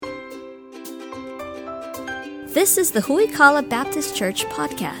This is the Huikala Baptist Church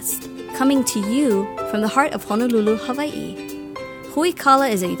podcast, coming to you from the heart of Honolulu, Hawaii.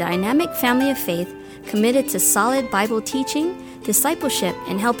 Huikala is a dynamic family of faith committed to solid Bible teaching, discipleship,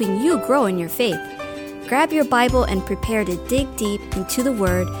 and helping you grow in your faith. Grab your Bible and prepare to dig deep into the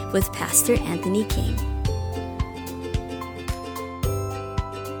Word with Pastor Anthony King.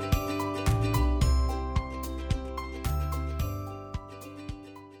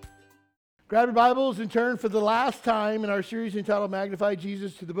 Grab your Bibles and turn for the last time in our series entitled Magnify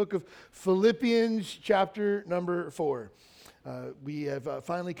Jesus to the book of Philippians chapter number 4. We have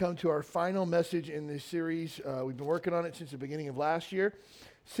finally come to our final message in this series. We've been working on it since the beginning of last year.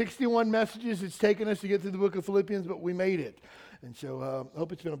 61 messages it's taken us to get through the book of Philippians, but we made it. And so I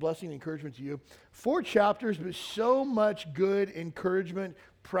hope it's been a blessing and encouragement to you. 4 chapters, but so much good encouragement,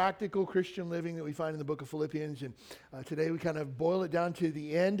 practical Christian living that we find in the book of Philippians. And today we kind of boil it down to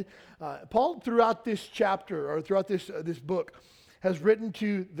the end. Paul, throughout this chapter, or throughout this book, has written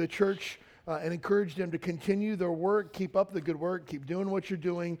to the church and encouraged them to continue their work, keep up the good work, keep doing what you're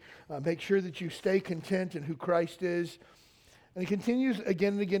doing, make sure that you stay content in who Christ is. And he continues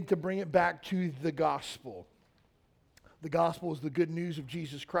again and again to bring it back to the gospel. The gospel is the good news of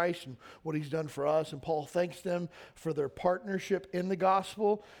Jesus Christ and what he's done for us. And Paul thanks them for their partnership in the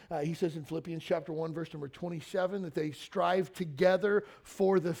gospel. He says in Philippians chapter 1, verse number 27, that they strive together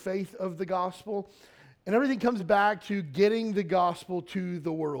for the faith of the gospel. And everything comes back to getting the gospel to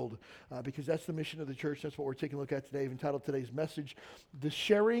the world, because that's the mission of the church. That's what we're taking a look at today. I've entitled today's message, The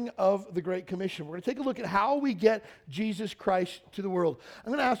Sharing of the Great Commission. We're going to take a look at how we get Jesus Christ to the world.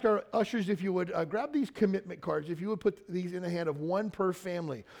 I'm going to ask our ushers, if you would, grab these commitment cards. If you would put these in the hand of one per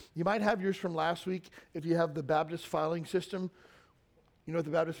family. You might have yours from last week if you have the Baptist filing system. You know what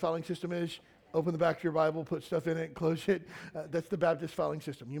the Baptist filing system is? Open the back of your Bible, put stuff in it, close it. That's the Baptist filing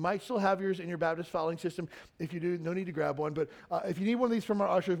system. You might still have yours in your Baptist filing system. If you do, no need to grab one. But if you need one of these from our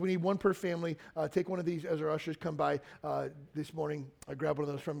ushers, we need one per family. Take one of these as our ushers come by this morning. Grab one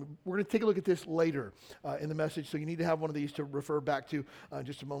of those from. We're going to take a look at this later in the message, so you need to have one of these to refer back to in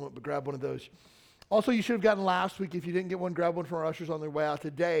just a moment, but grab one of those. Also, you should have gotten last week, if you didn't get one, grab one from our ushers on their way out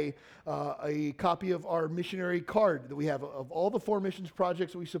today, a copy of our missionary card that we have of all the 4 missions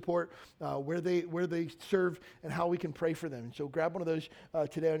projects that we support, where they serve, and how we can pray for them. And so grab one of those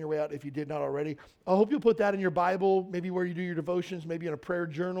today on your way out if you did not already. I hope you'll put that in your Bible, maybe where you do your devotions, maybe in a prayer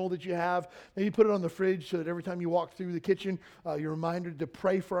journal that you have. Maybe put it on the fridge so that every time you walk through the kitchen, you're reminded to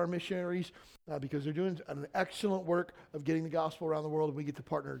pray for our missionaries, because they're doing an excellent work of getting the gospel around the world, and we get to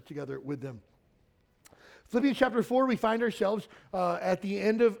partner together with them. Philippians chapter 4, we find ourselves at the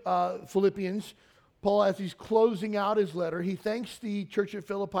end of Philippians. Paul, as he's closing out his letter, he thanks the church at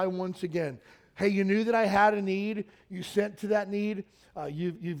Philippi once again. Hey, you knew that I had a need. You sent to that need.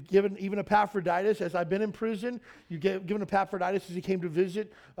 You've given even Epaphroditus, as I've been in prison, you've given Epaphroditus as he came to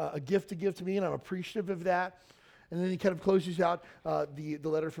visit, a gift to give to me, and I'm appreciative of that. And then he kind of closes out the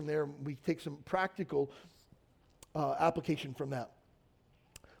letter from there. We take some practical application from that.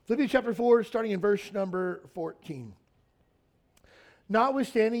 Philippians chapter 4, starting in verse number 14.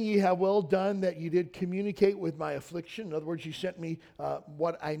 Notwithstanding, ye have well done that you did communicate with my affliction. In other words, you sent me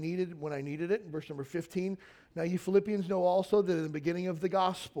what I needed when I needed it. Verse number 15. Now you Philippians know also that in the beginning of the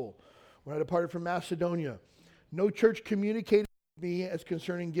gospel, when I departed from Macedonia, no church communicated with me as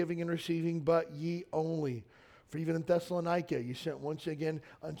concerning giving and receiving, but ye only. For even in Thessalonica, you sent once again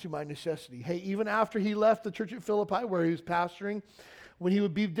unto my necessity. Hey, even after he left the church at Philippi, where he was pastoring, when he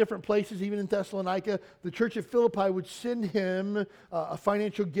would be different places, even in Thessalonica, the church at Philippi would send him a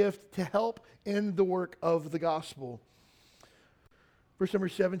financial gift to help in the work of the gospel. Verse number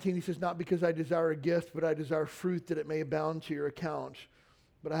 17, he says, not because I desire a gift, but I desire fruit that it may abound to your account.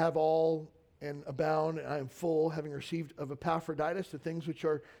 But I have all and abound, and I am full, having received of Epaphroditus the things which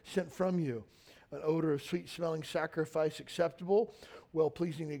are sent from you, an odor of sweet-smelling sacrifice acceptable,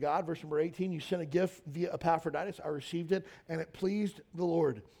 well-pleasing to God. Verse number 18, you sent a gift via Epaphroditus. I received it, and it pleased the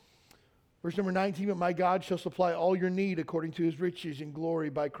Lord. Verse number 19, but my God shall supply all your need according to his riches in glory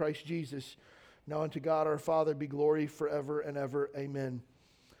by Christ Jesus. Now unto God our Father be glory forever and ever. Amen.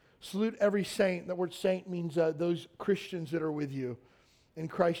 Salute every saint. That word saint means those Christians that are with you. In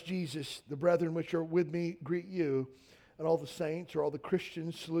Christ Jesus, the brethren which are with me greet you. And all the saints, or all the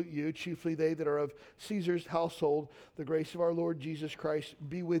Christians, salute you, chiefly they that are of Caesar's household. The grace of our Lord Jesus Christ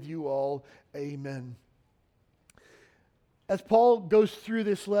be with you all. Amen. As Paul goes through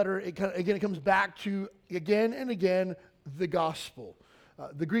this letter, it comes back to, again and again, the gospel.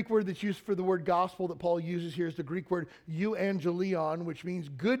 The Greek word that's used for the word gospel that Paul uses here is the Greek word euangelion, which means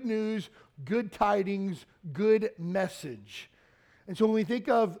good news, good tidings, good message. And so when we think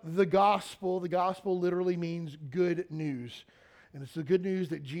of the gospel literally means good news. And it's the good news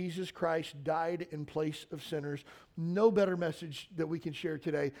that Jesus Christ died in place of sinners. No better message that we can share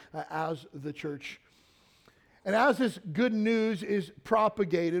today as the church. And as this good news is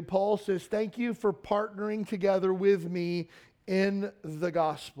propagated, Paul says, thank you for partnering together with me in the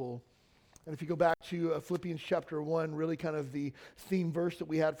gospel. And if you go back to Philippians chapter 1, really kind of the theme verse that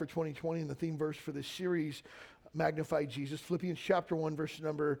we had for 2020 and the theme verse for this series, Magnify Jesus. Philippians chapter 1, verse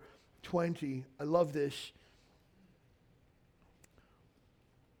number 20. I love this.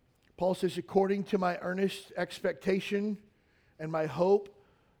 Paul says, according to my earnest expectation and my hope,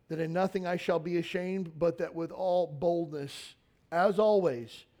 that in nothing I shall be ashamed, but that with all boldness, as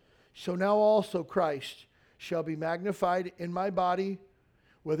always, so now also Christ shall be magnified in my body,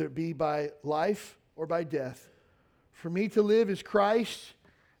 whether it be by life or by death. For me to live is Christ,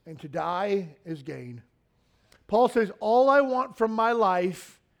 and to die is gain. Paul says, all I want from my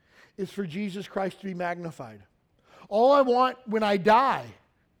life is for Jesus Christ to be magnified. All I want when I die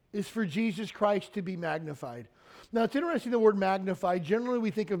is for Jesus Christ to be magnified. Now, it's interesting the word magnify. Generally,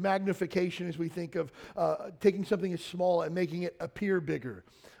 we think of magnification as we think of taking something as small and making it appear bigger.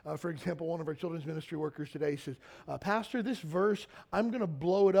 For example, one of our children's ministry workers today says, Pastor, this verse, I'm going to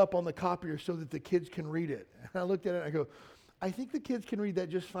blow it up on the copier so that the kids can read it. And I looked at it and I go, I think the kids can read that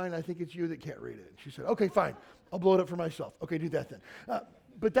just fine. I think it's you that can't read it. And she said, okay, fine. I'll blow it up for myself. Okay, do that then.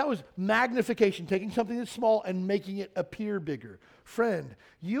 But that was magnification, taking something that's small and making it appear bigger. Friend,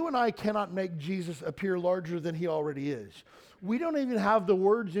 you and I cannot make Jesus appear larger than he already is. We don't even have the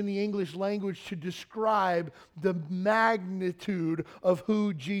words in the English language to describe the magnitude of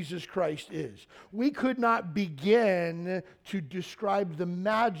who Jesus Christ is. We could not begin to describe the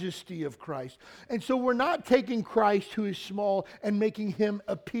majesty of Christ. And so we're not taking Christ, who is small, and making him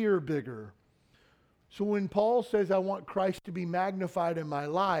appear bigger. So when Paul says, I want Christ to be magnified in my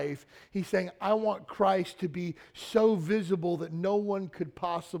life, he's saying, I want Christ to be so visible that no one could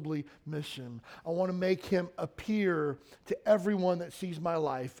possibly miss him. I want to make him appear to everyone that sees my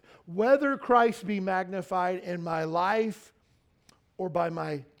life, whether Christ be magnified in my life or by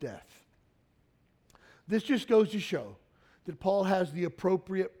my death. This just goes to show that Paul has the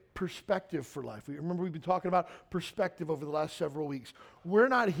appropriate perspective for life. Remember, we've been talking about perspective over the last several weeks. We're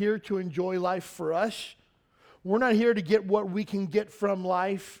not here to enjoy life for us. We're not here to get what we can get from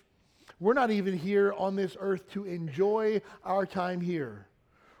life. We're not even here on this earth to enjoy our time here.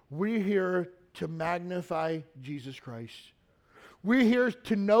 We're here to magnify Jesus Christ. We're here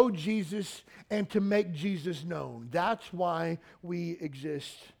to know Jesus and to make Jesus known. That's why we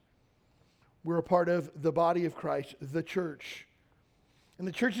exist. We're a part of the body of Christ, the church. And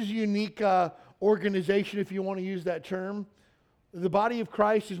the church is a unique organization, if you want to use that term. The body of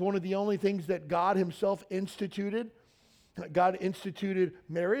Christ is one of the only things that God himself instituted. God instituted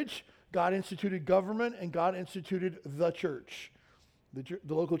marriage, God instituted government, and God instituted the church.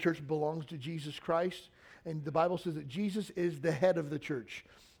 The local church belongs to Jesus Christ, and the Bible says that Jesus is the head of the church.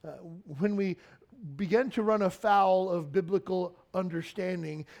 When we begin to run afoul of biblical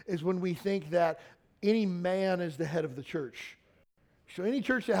understanding is when we think that any man is the head of the church. So any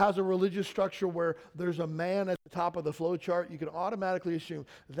church that has a religious structure where there's a man at the top of the flow chart, you can automatically assume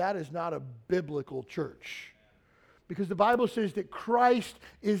that is not a biblical church. Because the Bible says that Christ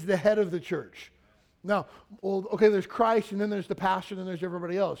is the head of the church. Now, well, okay, there's Christ and then there's the pastor and then there's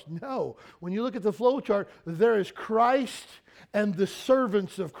everybody else. No, when you look at the flow chart, there is Christ and the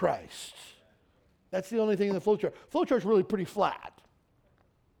servants of Christ. That's the only thing in the flow chart. Flow chart's really pretty flat.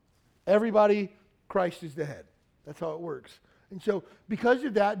 Everybody, Christ is the head. That's how it works. And so because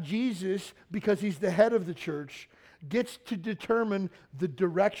of that, Jesus, because he's the head of the church, gets to determine the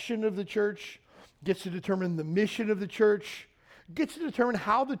direction of the church, gets to determine the mission of the church, gets to determine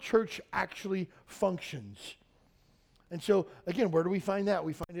how the church actually functions. And so, again, where do we find that?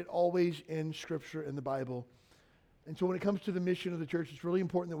 We find it always in Scripture, in the Bible. And so when it comes to the mission of the church, it's really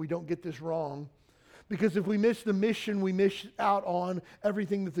important that we don't get this wrong. Because if we miss the mission, we miss out on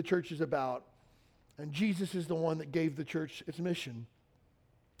everything that the church is about. And Jesus is the one that gave the church its mission.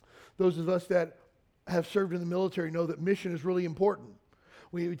 Those of us that have served in the military know that mission is really important.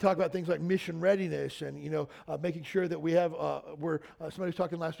 We talk about things like mission readiness and, making sure that we have, somebody was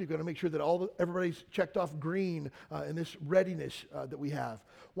talking last week, we're going to make sure that everybody's checked off green in this readiness that we have.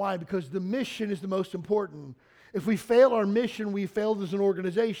 Why? Because the mission is the most important. If we fail our mission, we failed as an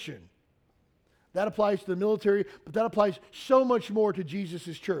organization. That applies to the military, but that applies so much more to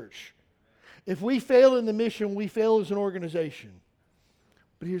Jesus' church. If we fail in the mission, we fail as an organization.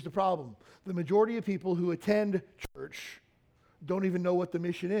 But here's the problem. The majority of people who attend church don't even know what the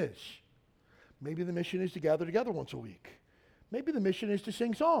mission is. Maybe the mission is to gather together once a week. Maybe the mission is to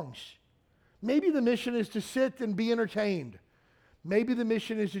sing songs. Maybe the mission is to sit and be entertained. Maybe the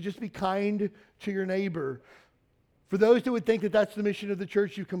mission is to just be kind to your neighbor. For those that would think that that's the mission of the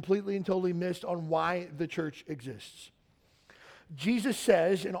church, you completely and totally missed on why the church exists. Jesus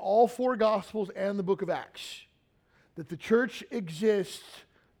says in all four Gospels and the book of Acts that the church exists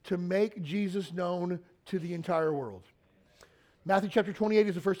to make Jesus known to the entire world. Matthew chapter 28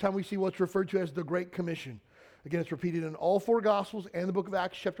 is the first time we see what's referred to as the Great Commission. Again, it's repeated in all four Gospels and the book of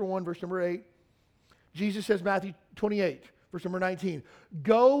Acts chapter 1, verse number 8. Jesus says, Matthew 28, verse number 19,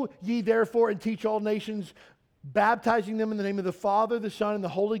 "Go ye therefore and teach all nations, baptizing them in the name of the Father, the Son, and the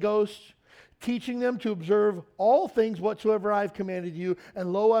Holy Ghost, teaching them to observe all things whatsoever I have commanded you,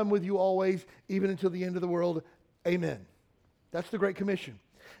 and lo, I'm with you always, even until the end of the world. Amen." That's the Great Commission.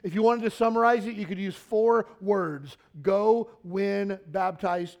 If you wanted to summarize it, you could use 4 words: go, win,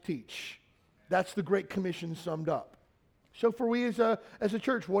 baptize, teach. That's the Great Commission summed up. So for we as a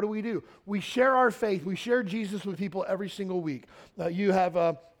church, what do? We share our faith. We share Jesus with people every single week. You have,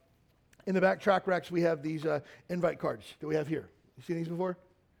 in the back track racks, we have these invite cards that we have here. You seen these before?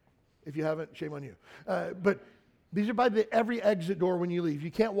 If you haven't, shame on you. But these are by every exit door when you leave.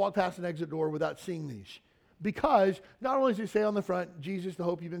 You can't walk past an exit door without seeing these. Because not only does it say on the front, Jesus, the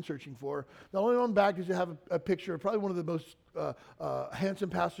hope you've been searching for, not only on the back does it have a picture of probably one of the most handsome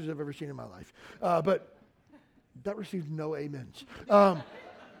pastors I've ever seen in my life. But that received no amens.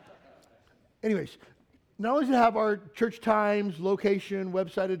 Anyways, not only does it have our church times, location,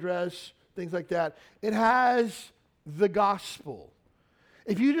 website address, things like that, it has the gospel.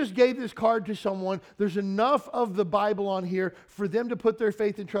 If you just gave this card to someone, there's enough of the Bible on here for them to put their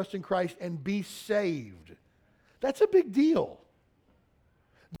faith and trust in Christ and be saved. That's a big deal.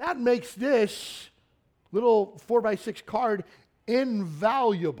 That makes this little 4x6 card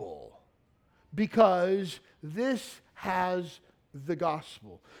invaluable because this has the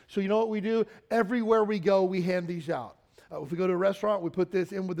gospel. So you know what we do? Everywhere we go, we hand these out. If we go to a restaurant, we put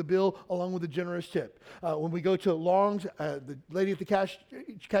this in with the bill along with a generous tip. When we go to Long's, the lady at the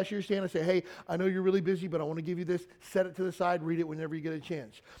cashier stand, I say, "Hey, I know you're really busy, but I want to give you this. Set it to the side. Read it whenever you get a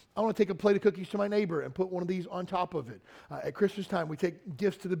chance." I want to take a plate of cookies to my neighbor and put one of these on top of it. At Christmas time, we take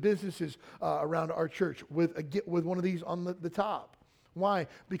gifts to the businesses around our church with one of these on the top. Why?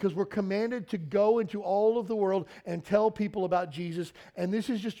 Because we're commanded to go into all of the world and tell people about Jesus, and this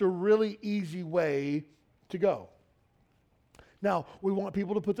is just a really easy way to go. Now, we want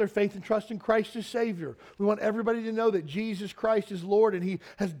people to put their faith and trust in Christ as Savior. We want everybody to know that Jesus Christ is Lord and He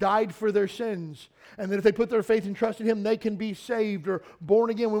has died for their sins. And that if they put their faith and trust in Him, they can be saved or born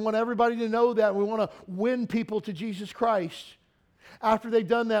again. We want everybody to know that. We want to win people to Jesus Christ. After they've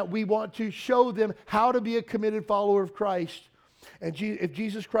done that, we want to show them how to be a committed follower of Christ. And if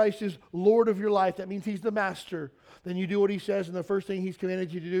Jesus Christ is Lord of your life, that means He's the master. Then you do what He says, and the first thing He's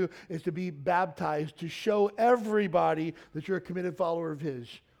commanded you to do is to be baptized, to show everybody that you're a committed follower of His.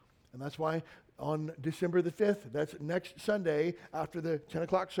 And that's why on December the 5th, that's next Sunday, after the 10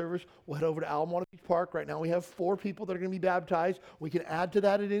 o'clock service, we'll head over to Alameda Beach Park. Right now we have 4 people that are going to be baptized. We can add to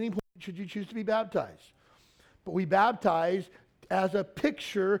that at any point should you choose to be baptized. But we baptize as a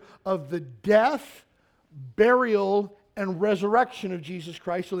picture of the death, burial, and resurrection of Jesus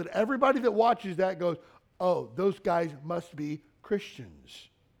Christ, so that everybody that watches that goes, "Oh, those guys must be Christians."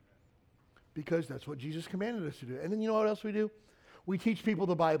 Because that's what Jesus commanded us to do. And then you know what else we do? We teach people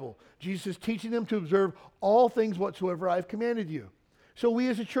the Bible. Jesus is teaching them to observe all things whatsoever I have commanded you. So we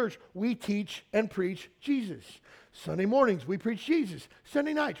as a church, we teach and preach Jesus. Sunday mornings, we preach Jesus.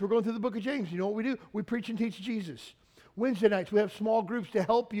 Sunday nights, we're going through the book of James. You know what we do? We preach and teach Jesus. Wednesday nights, we have small groups to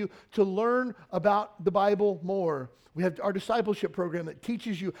help you to learn about the Bible more. We have our discipleship program that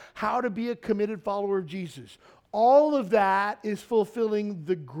teaches you how to be a committed follower of Jesus. All of that is fulfilling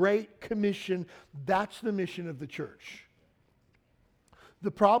the Great Commission. That's the mission of the church.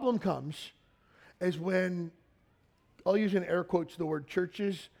 The problem comes is when, I'll use in air quotes the word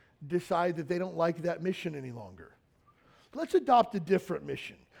churches, decide that they don't like that mission any longer. Let's adopt a different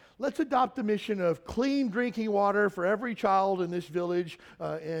mission. Let's adopt the mission of clean drinking water for every child in this village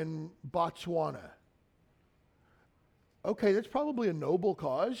in Botswana. Okay, that's probably a noble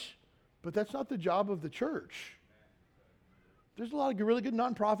cause, but that's not the job of the church. There's a lot of really good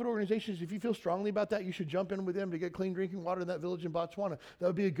nonprofit organizations. If you feel strongly about that, you should jump in with them to get clean drinking water in that village in Botswana. That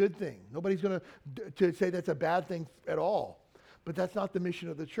would be a good thing. Nobody's going to say that's a bad thing at all. But that's not the mission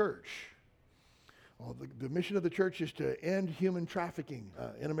of the church. Well, the mission of the church is to end human trafficking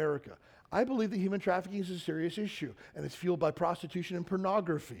in America. I believe that human trafficking is a serious issue, and it's fueled by prostitution and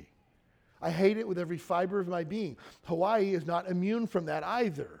pornography. I hate it with every fiber of my being. Hawaii is not immune from that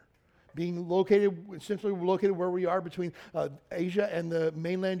either. being essentially located where we are between Asia and the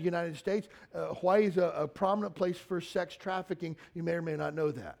mainland United States, Hawaii is a prominent place for sex trafficking. You may or may not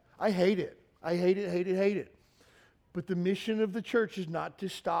know that. I hate it. I hate it. But the mission of the church is not to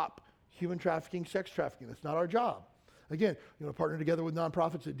stop human trafficking, sex trafficking. That's not our job. Again, you want to partner together with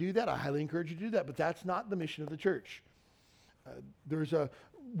nonprofits that do that. I highly encourage you to do that, but that's not the mission of the church. There's a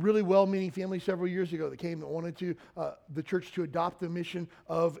really well-meaning family several years ago that came and wanted the church to adopt the mission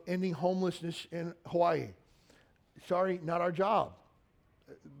of ending homelessness in Hawaii. Sorry, not our job.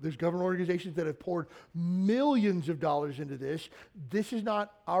 There's government organizations that have poured millions of dollars into this. This is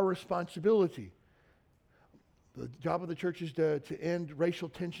not our responsibility. The job of the church is to end racial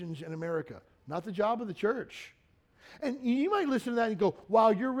tensions in America, not the job of the church. And you might listen to that and go, wow,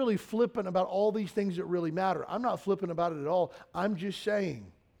 you're really flippant about all these things that really matter. I'm not flippant about it at all. I'm just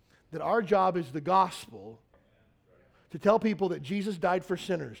saying that our job is the gospel, to tell people that Jesus died for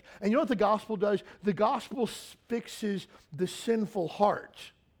sinners. And you know what the gospel does? The gospel fixes the sinful heart.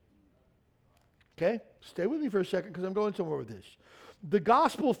 Okay? Stay with me for a second because I'm going somewhere with this. The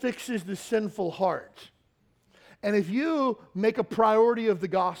gospel fixes the sinful heart. And if you make a priority of the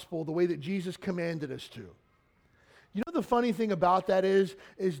gospel the way that Jesus commanded us to, you know the funny thing about that is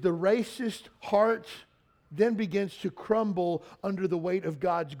the racist heart then begins to crumble under the weight of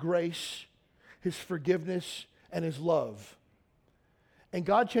God's grace, His forgiveness, and His love. And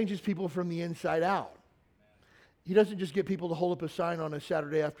God changes people from the inside out. He doesn't just get people to hold up a sign on a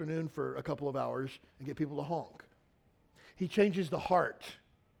Saturday afternoon for a couple of hours and get people to honk. He changes the heart.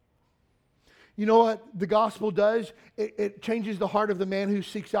 You know what the gospel does? It changes the heart of the man who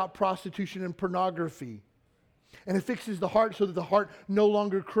seeks out prostitution and pornography. And it fixes the heart so that the heart no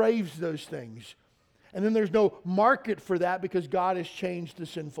longer craves those things. And then there's no market for that because God has changed the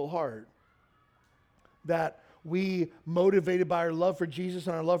sinful heart. That we, motivated by our love for Jesus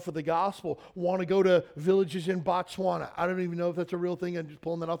and our love for the gospel, want to go to villages in Botswana. I don't even know if that's a real thing. I'm just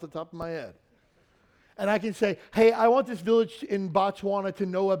pulling that off the top of my head. And I can say, hey, I want this village in Botswana to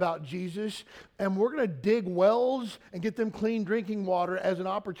know about Jesus, and we're going to dig wells and get them clean drinking water as an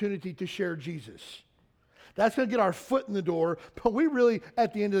opportunity to share Jesus. That's going to get our foot in the door, but we really,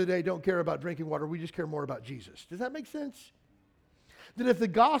 at the end of the day, don't care about drinking water. We just care more about Jesus. Does that make sense? That if the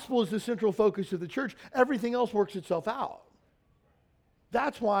gospel is the central focus of the church, everything else works itself out.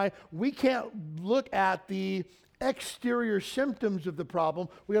 That's why we can't look at the exterior symptoms of the problem.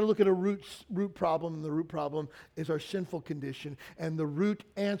 We got to look at a root problem, and the root problem is our sinful condition, and the root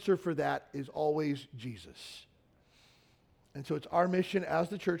answer for that is always Jesus. And so it's our mission as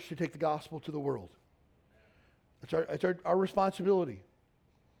the church to take the gospel to the world. It's our responsibility.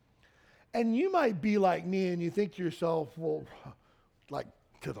 And you might be like me and you think to yourself, well, like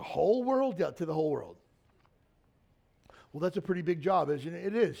to the whole world? Yeah, to the whole world. Well, that's a pretty big job, isn't it?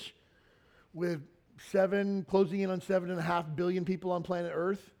 It is. With closing in on 7.5 billion people on planet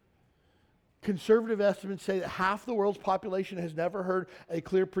Earth, conservative estimates say that half the world's population has never heard a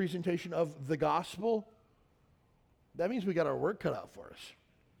clear presentation of the gospel. That means we got our work cut out for us.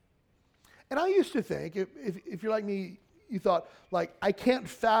 And I used to think, if you're like me, you thought, like, I can't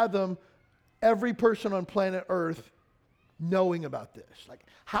fathom every person on planet Earth knowing about this. Like,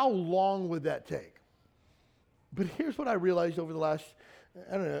 how long would that take? But here's what I realized over the last,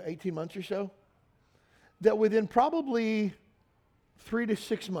 18 months or so. That within probably 3 to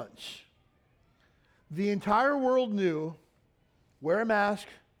 6 months, the entire world knew, wear a mask,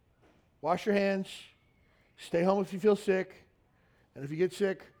 wash your hands, stay home if you feel sick, and if you get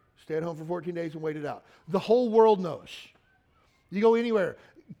sick, stay at home for 14 days and wait it out. The whole world knows. You go anywhere,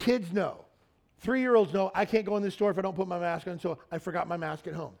 kids know. 3-year-olds know, I can't go in this store if I don't put my mask on, so I forgot my mask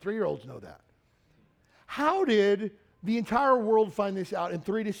at home. 3-year-olds know that. How did the entire world find this out in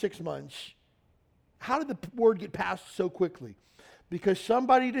 3 to 6 months? How did the word get passed so quickly? Because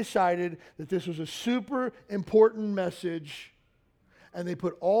somebody decided that this was a super important message, and they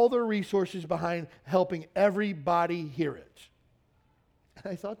put all their resources behind helping everybody hear it.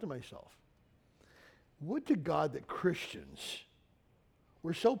 And I thought to myself, would to God that Christians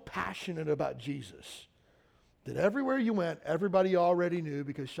were so passionate about Jesus that everywhere you went, everybody already knew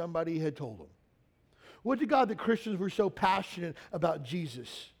because somebody had told them. Would to God that Christians were so passionate about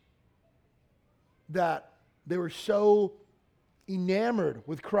Jesus that they were so enamored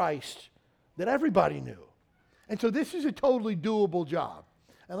with Christ that everybody knew. And so this is a totally doable job.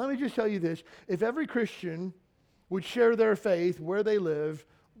 And let me just tell you this, if every Christian would share their faith where they live,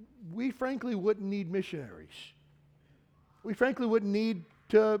 we frankly wouldn't need missionaries. We frankly wouldn't need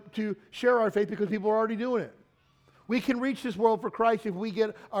to share our faith because people are already doing it. We can reach this world for Christ if we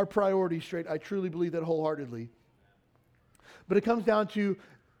get our priorities straight. I truly believe that wholeheartedly. But it comes down to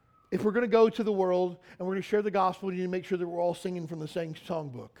if we're going to go to the world and we're going to share the gospel, we need to make sure that we're all singing from the same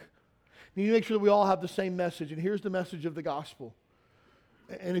songbook. We need to make sure that we all have the same message. And here's the message of the gospel.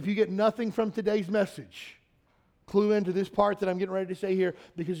 And if you get nothing from today's message, clue into this part that I'm getting ready to say here,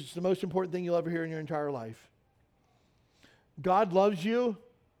 because it's the most important thing you'll ever hear in your entire life. God loves you,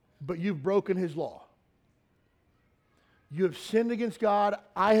 but you've broken his law. You have sinned against God.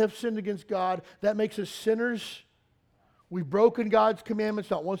 I have sinned against God. That makes us sinners. We've broken God's commandments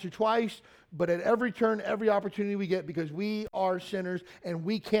not once or twice, but at every turn, every opportunity we get, because we are sinners and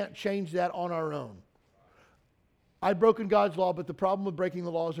we can't change that on our own. I've broken God's law, but the problem with breaking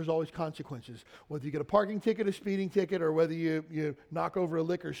the law is there's always consequences. Whether you get a parking ticket, a speeding ticket, or whether you knock over a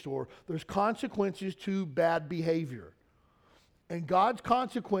liquor store, there's consequences to bad behavior. And God's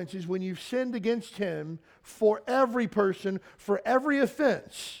consequences when you've sinned against him for every person, for every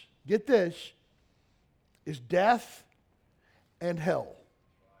offense, get this, is death and hell.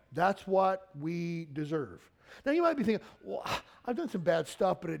 That's what we deserve. Now you might be thinking, well, I've done some bad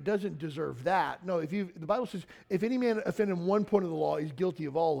stuff, but it doesn't deserve that. No, the Bible says, if any man offend in one point of the law, he's guilty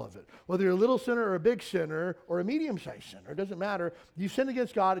of all of it. Whether you're a little sinner or a big sinner or a medium-sized sinner, it doesn't matter. You've sinned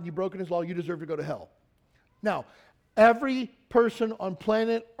against God and you've broken his law, you deserve to go to hell. Now, every person on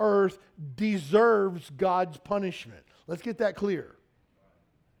planet Earth deserves God's punishment. Let's get that clear.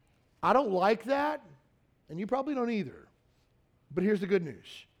 I don't like that, and you probably don't either. But here's the good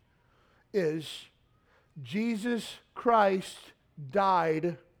news, is Jesus Christ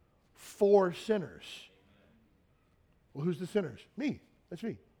died for sinners. Well, who's the sinners? Me. That's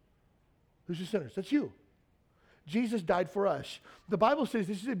me. Who's the sinners? That's you. Jesus died for us. The Bible says,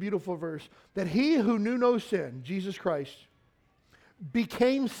 this is a beautiful verse, that he who knew no sin, Jesus Christ,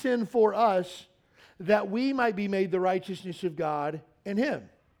 became sin for us that we might be made the righteousness of God in him.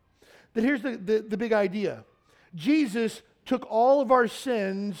 That here's the big idea. Jesus took all of our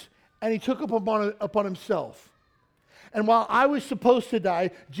sins and he took them upon himself. And while I was supposed to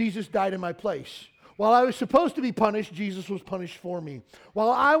die, Jesus died in my place. While I was supposed to be punished, Jesus was punished for me. While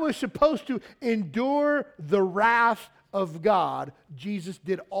I was supposed to endure the wrath of God, Jesus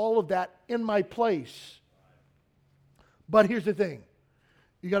did all of that in my place. But here's the thing.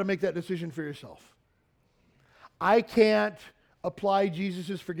 You got to make that decision for yourself. I can't apply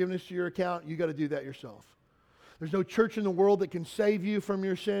Jesus' forgiveness to your account. You got to do that yourself. There's no church in the world that can save you from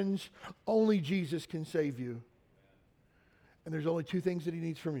your sins. Only Jesus can save you. And there's only two things that he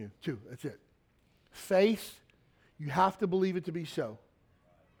needs from you. Two, that's it. Faith, you have to believe it to be so.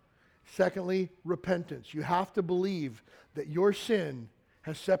 Secondly, repentance. You have to believe that your sin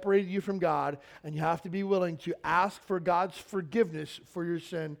has separated you from God, and you have to be willing to ask for God's forgiveness for your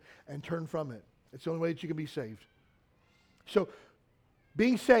sin and turn from it. It's the only way that you can be saved. So,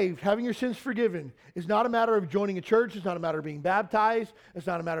 being saved, having your sins forgiven, is not a matter of joining a church. It's not a matter of being baptized. It's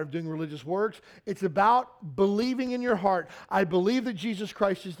not a matter of doing religious works. It's about believing in your heart, I believe that Jesus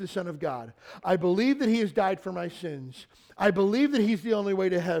Christ is the Son of God. I believe that he has died for my sins. I believe that he's the only way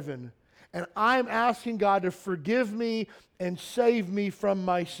to heaven. And I'm asking God to forgive me and save me from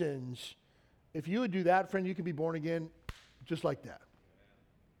my sins. If you would do that, friend, you can be born again just like that.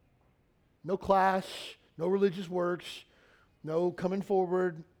 No class, no religious works, no coming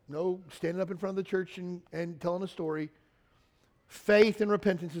forward, no standing up in front of the church and telling a story. Faith and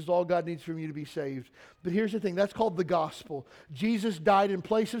repentance is all God needs from you to be saved. But here's the thing, that's called the gospel. Jesus died in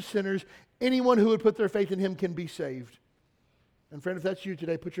place of sinners. Anyone who would put their faith in him can be saved. And friend, if that's you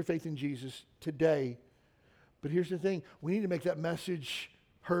today, put your faith in Jesus today. But here's the thing, we need to make that message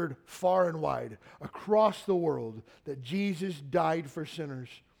heard far and wide, across the world, that Jesus died for sinners.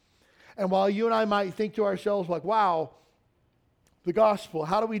 And while you and I might think to ourselves like, wow, the gospel,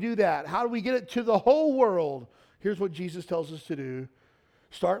 how do we do that? How do we get it to the whole world? Here's what Jesus tells us to do.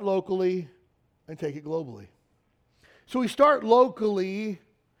 Start locally and take it globally. So we start locally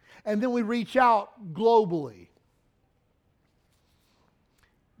and then we reach out globally.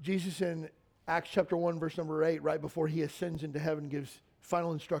 Jesus in Acts chapter 1 verse number 8, right before he ascends into heaven, gives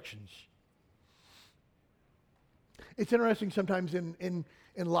final instructions. It's interesting sometimes in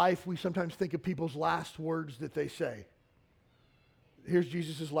life we sometimes think of people's last words that they say. Here's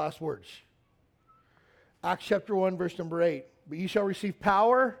Jesus' last words. Acts chapter 1, verse number 8. But ye shall receive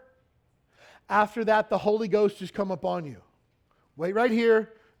power. After that, the Holy Ghost has come upon you. Wait right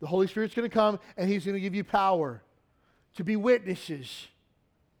here. The Holy Spirit's going to come, and he's going to give you power to be witnesses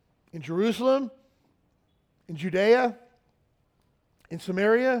in Jerusalem, in Judea, in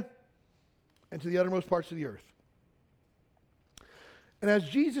Samaria, and to the uttermost parts of the earth. And as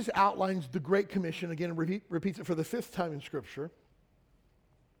Jesus outlines the Great Commission, again, repeats it for the fifth time in Scripture,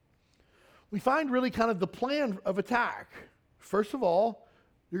 we find really kind of the plan of attack. First of all,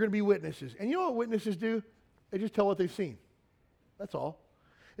 You're going to be witnesses. And you know what witnesses do? They just tell what they've seen. That's all.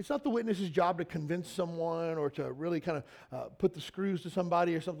 It's not the witness's job to convince someone or to really kind of put the screws to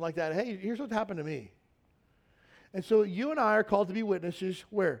somebody or something like that. Hey, here's what happened to me. And so you and I are called to be witnesses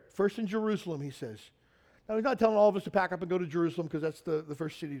where? First in Jerusalem, he says. Now, he's not telling all of us to pack up and go to Jerusalem because that's the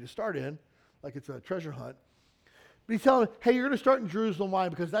first city to start in, like it's a treasure hunt. But he's telling them, hey, you're going to start in Jerusalem. Why?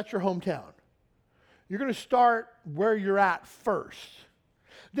 Because that's your hometown. You're going to start where you're at first.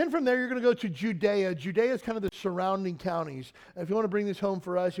 Then from there, you're going to go to Judea. Judea is kind of the surrounding counties. And if you want to bring this home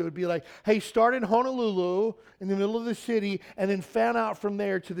for us, it would be like, hey, start in Honolulu, in the middle of the city, and then fan out from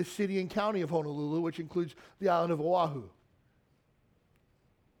there to the city and county of Honolulu, which includes the island of Oahu.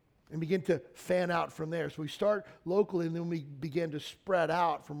 And begin to fan out from there. So we start locally, and then we begin to spread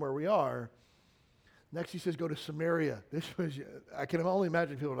out from where we are. Next, he says, go to Samaria. This was, I can only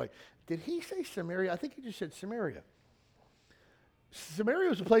imagine people are like, did he say Samaria? I think he just said Samaria. Samaria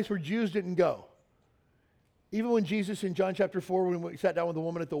was a place where Jews didn't go. Even when Jesus in John chapter 4, when he sat down with the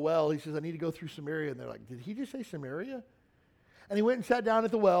woman at the well, he says, I need to go through Samaria. And they're like, did he just say Samaria? And he went and sat down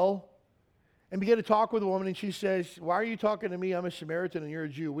at the well and began to talk with the woman. And she says, why are you talking to me? I'm a Samaritan and you're a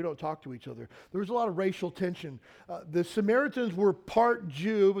Jew. We don't talk to each other. There was a lot of racial tension. The Samaritans were part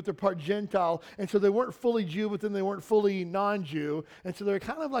Jew, but they're part Gentile. And so they weren't fully Jew, but then they weren't fully non-Jew. And so they're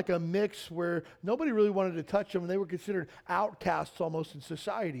kind of like a mix where nobody really wanted to touch them. And they were considered outcasts almost in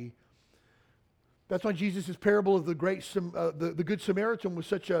society. That's why Jesus' parable of the Good Samaritan was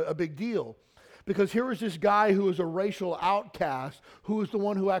such a big deal. Because here was this guy who was a racial outcast, who was the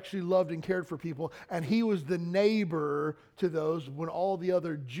one who actually loved and cared for people, and he was the neighbor to those when all the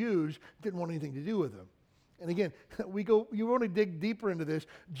other Jews didn't want anything to do with him. And again, you want to dig deeper into this.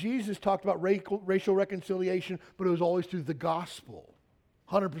 Jesus talked about racial reconciliation, but it was always through the gospel,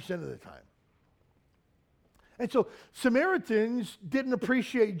 100% of the time. And so Samaritans didn't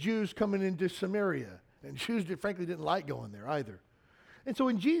appreciate Jews coming into Samaria, and Jews frankly didn't like going there either. And so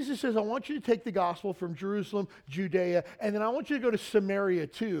when Jesus says, I want you to take the gospel from Jerusalem, Judea, and then I want you to go to Samaria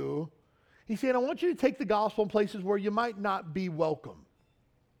too, he's saying, I want you to take the gospel in places where you might not be welcome.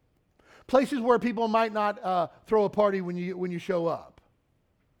 Places where people might not throw a party when you show up.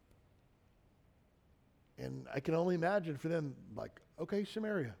 And I can only imagine for them, like, okay,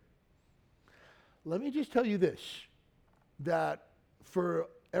 Samaria. Let me just tell you this, that for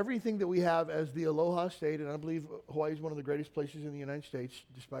everything that we have as the Aloha State, and I believe Hawaii is one of the greatest places in the United States,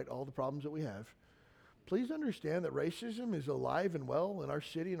 despite all the problems that we have, please understand that racism is alive and well in our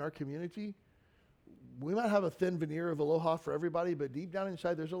city and our community. We might have a thin veneer of aloha for everybody, but deep down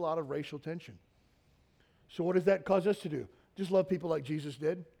inside, there's a lot of racial tension. So what does that cause us to do? Just love people like Jesus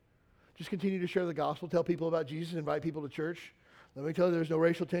did. Just continue to share the gospel, tell people about Jesus, invite people to church. Let me tell you, there's no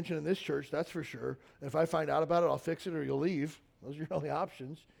racial tension in this church, that's for sure. And if I find out about it, I'll fix it or you'll leave. Those are your only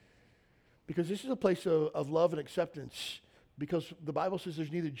options. Because this is a place of love and acceptance. Because the Bible says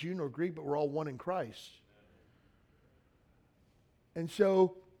there's neither Jew nor Greek, but we're all one in Christ. And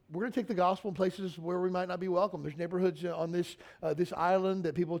so we're going to take the gospel in places where we might not be welcome. There's neighborhoods on this island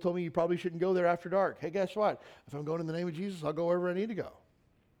that people told me you probably shouldn't go there after dark. Hey, guess what? If I'm going in the name of Jesus, I'll go wherever I need to go.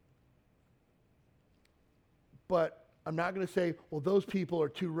 But I'm not going to say, well, those people are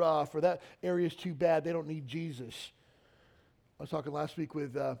too rough or that area is too bad. They don't need Jesus. I was talking last week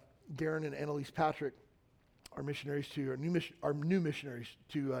with Darren and Annalise Patrick, our new missionaries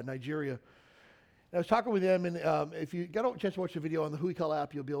to Nigeria. And I was talking with them, and if you got a chance to watch the video on the Huikala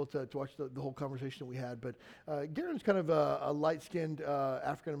app, you'll be able to watch the whole conversation that we had. But Darren's kind of a light-skinned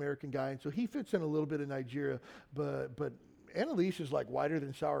African-American guy, and so he fits in a little bit in Nigeria. But Annalise is like whiter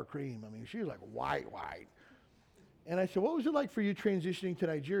than sour cream. I mean, she was like white. And I said, what was it like for you transitioning to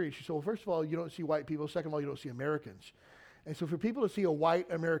Nigeria? She said, well, first of all, you don't see white people. Second of all, you don't see Americans. And so for people to see a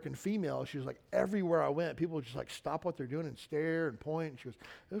white American female, she was like, everywhere I went, people would just like stop what they're doing and stare and point. And she goes,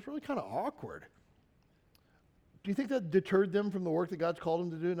 it was really kind of awkward. Do you think that deterred them from the work that God's called them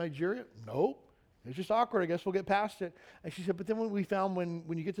to do in Nigeria? No. It's just awkward. I guess we'll get past it. And she said, but then when we found when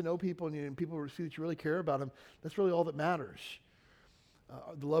you get to know people and people see that you really care about them, that's really all that matters.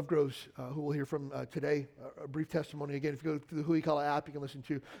 The Lovegroves, who we'll hear from today, a brief testimony. Again, if you go through the Huikala app, you can listen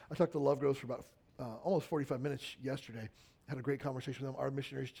to. I talked to the Lovegroves for about almost 45 minutes yesterday. Had a great conversation with them, our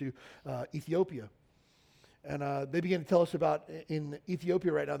missionaries to Ethiopia. And they began to tell us about, in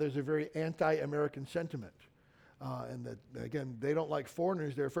Ethiopia right now, there's a very anti-American sentiment. And that, again, they don't like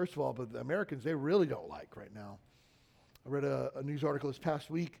foreigners there, first of all, but the Americans, they really don't like right now. I read a news article this past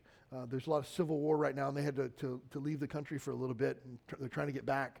week. There's a lot of civil war right now, and they had to leave the country for a little bit, and they're trying to get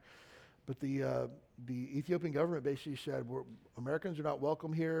back. But the Ethiopian government basically said, Americans are not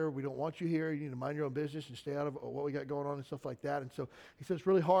welcome here. We don't want you here. You need to mind your own business and stay out of what we got going on and stuff like that. And so he said, it's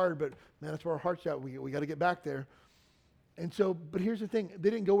really hard, but man, that's where our heart's at. We got to get back there. And so, but here's the thing. They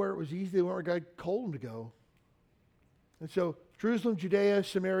didn't go where it was easy. They went where God told them to go. And so Jerusalem, Judea,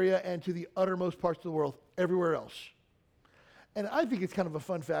 Samaria, and to the uttermost parts of the world, everywhere else. And I think it's kind of a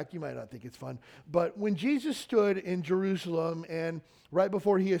fun fact. You might not think it's fun. But when Jesus stood in Jerusalem and right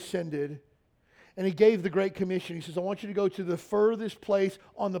before he ascended, and he gave the Great Commission, he says, I want you to go to the furthest place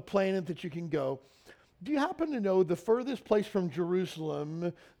on the planet that you can go. Do you happen to know the furthest place from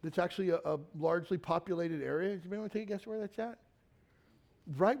Jerusalem that's actually a largely populated area? Does anybody want to take a guess where that's at?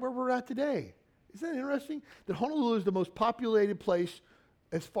 Right where we're at today. Isn't that interesting? That Honolulu is the most populated place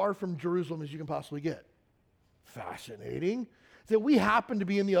as far from Jerusalem as you can possibly get. Fascinating. That we happen to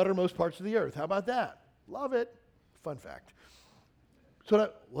be in the uttermost parts of the earth. How about that? Love it. Fun fact. So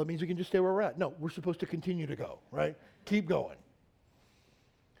that means we can just stay where we're at. No, we're supposed to continue to go, right? Keep going.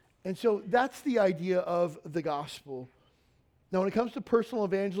 And so that's the idea of the gospel. Now, when it comes to personal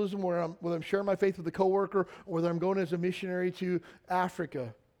evangelism, whether I'm sharing my faith with a coworker or whether I'm going as a missionary to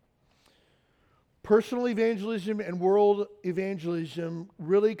Africa, personal evangelism and world evangelism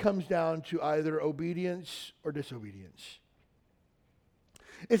really comes down to either obedience or disobedience.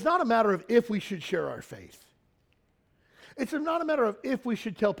 It's not a matter of if we should share our faith. It's not a matter of if we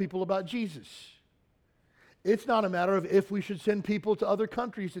should tell people about Jesus. It's not a matter of if we should send people to other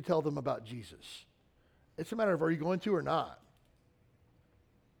countries to tell them about Jesus. It's a matter of are you going to or not.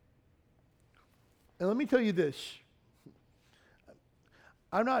 And let me tell you this.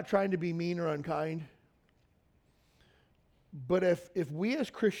 I'm not trying to be mean or unkind, but if we as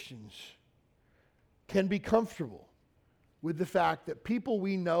Christians can be comfortable with the fact that people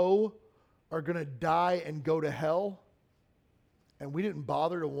we know are going to die and go to hell, and we didn't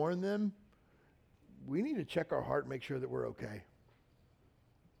bother to warn them, we need to check our heart and make sure that we're okay.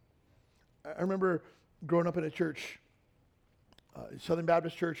 I remember growing up in a church, Southern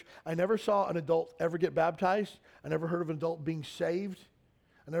Baptist Church. I never saw an adult ever get baptized. I never heard of an adult being saved.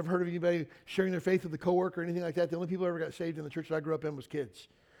 I never heard of anybody sharing their faith with a coworker or anything like that. The only people who ever got saved in the church that I grew up in was kids.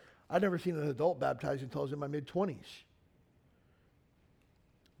 I'd never seen an adult baptized until I was in my mid-20s.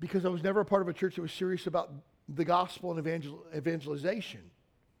 Because I was never a part of a church that was serious about the gospel and evangelization.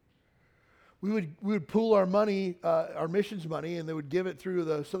 We would pool our money, our missions money, and they would give it through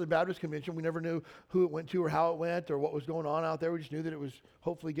the Southern Baptist Convention. We never knew who it went to or how it went or what was going on out there. We just knew that it was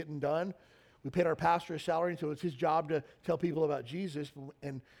hopefully getting done. We paid our pastor a salary, and so it's his job to tell people about Jesus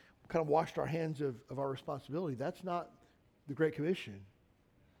and kind of washed our hands of our responsibility. That's not the Great Commission.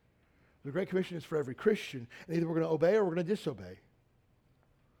 The Great Commission is for every Christian, and either we're going to obey or we're going to disobey.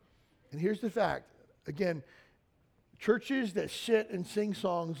 And here's the fact. Again, churches that sit and sing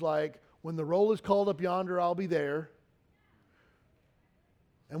songs like, when the roll is called up yonder, I'll be there.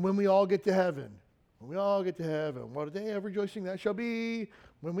 And when we all get to heaven, what a day of rejoicing that shall be.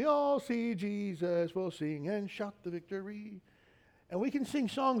 When we all see Jesus, we'll sing and shout the victory. And we can sing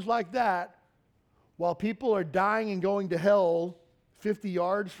songs like that while people are dying and going to hell 50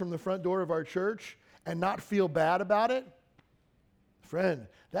 yards from the front door of our church and not feel bad about it. Friend,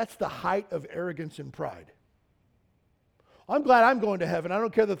 that's the height of arrogance and pride. I'm glad I'm going to heaven. I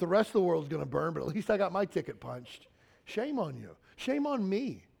don't care that the rest of the world's going to burn, but at least I got my ticket punched. Shame on you. Shame on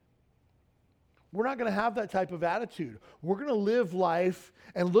me. We're not going to have that type of attitude. We're going to live life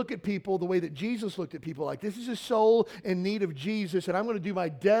and look at people the way that Jesus looked at people. Like, this is a soul in need of Jesus, and I'm going to do my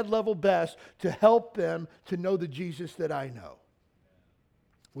dead level best to help them to know the Jesus that I know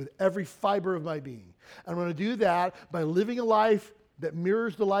with every fiber of my being. I'm going to do that by living a life that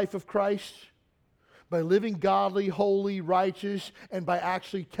mirrors the life of Christ, by living godly, holy, righteous, and by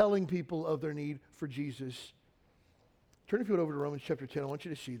actually telling people of their need for Jesus. Turn if you would over to Romans chapter 10. I want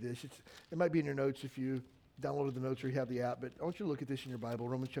you to see this. It might be in your notes if you downloaded the notes or you have the app, but I want you to look at this in your Bible,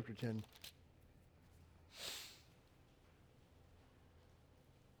 Romans chapter 10.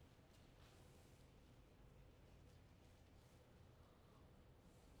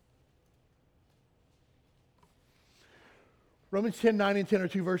 Romans 10, 9, and 10 are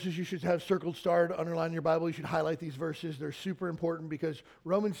two verses you should have circled, starred, underlined in your Bible. You should highlight these verses. They're super important because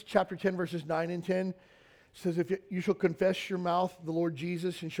Romans chapter 10, verses 9 and 10 says, if you shall confess your mouth the Lord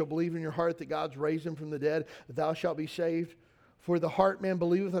Jesus and shall believe in your heart that God's raised him from the dead, thou shalt be saved. For the heart man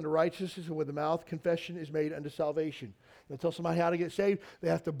believeth unto righteousness, and with the mouth confession is made unto salvation. You tell somebody how to get saved? They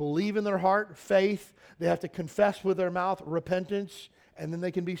have to believe in their heart, faith. They have to confess with their mouth, repentance, and then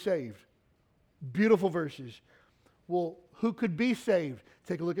they can be saved. Beautiful verses. Well, who could be saved?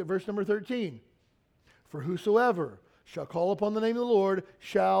 Take a look at verse number 13. For whosoever shall call upon the name of the Lord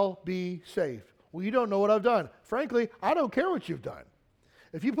shall be saved. Well, you don't know what I've done. Frankly, I don't care what you've done.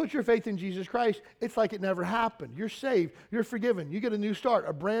 If you put your faith in Jesus Christ, it's like it never happened. You're saved. You're forgiven. You get a new start,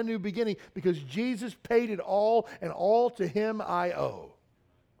 a brand new beginning, because Jesus paid it all, and all to him I owe.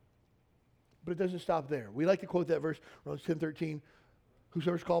 But it doesn't stop there. We like to quote that verse, Romans 10:13,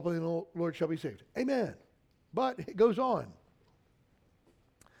 whosoever is called upon the Lord shall be saved. Amen. But it goes on.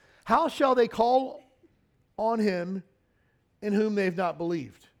 How shall they call on him in whom they have not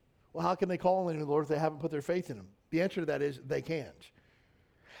believed? Well, how can they call on the name of the Lord if they haven't put their faith in him? The answer to that is they can't.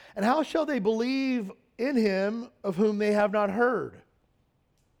 And how shall they believe in him of whom they have not heard?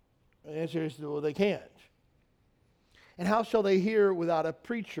 The answer is, well, they can't. And how shall they hear without a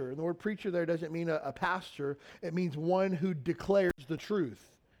preacher? And the word preacher there doesn't mean a pastor. It means one who declares the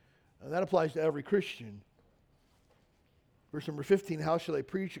truth. And that applies to every Christian. Verse number 15, how shall they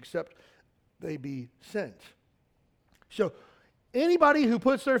preach except they be sent? So anybody who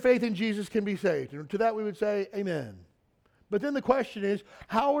puts their faith in Jesus can be saved. And to that we would say, amen. But then the question is,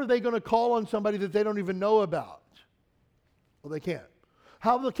 how are they going to call on somebody that they don't even know about? Well, they can't.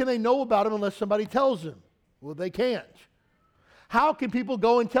 How can they know about him unless somebody tells them? Well, they can't. How can people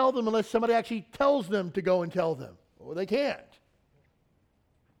go and tell them unless somebody actually tells them to go and tell them? Well, they can't.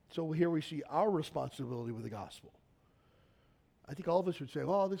 So here we see our responsibility with the gospel. I think all of us would say,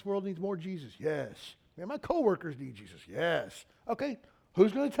 oh, this world needs more Jesus. Yes. Man, my coworkers need Jesus. Yes. Okay,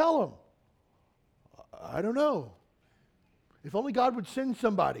 who's going to tell them? I don't know. If only God would send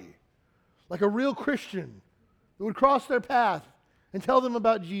somebody, like a real Christian, who would cross their path and tell them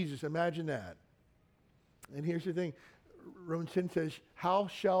about Jesus. Imagine that. And here's the thing. Romans 10 says, how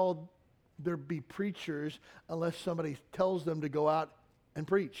shall there be preachers unless somebody tells them to go out and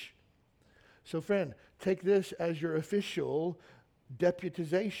preach? So friend, take this as your official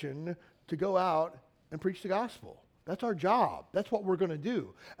deputization to go out and preach the gospel. That's our job. That's what we're going to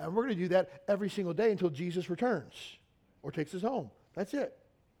do. And we're going to do that every single day until Jesus returns or takes us home. That's it.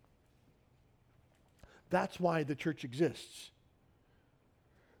 That's why the church exists.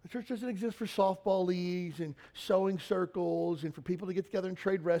 The church doesn't exist for softball leagues and sewing circles and for people to get together and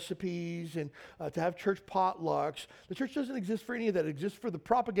trade recipes and to have church potlucks. The church doesn't exist for any of that. It exists for the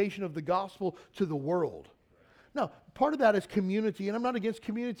propagation of the gospel to the world. Now, part of that is community, and I'm not against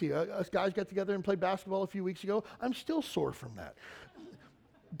community. Us guys got together and played basketball a few weeks ago. I'm still sore from that.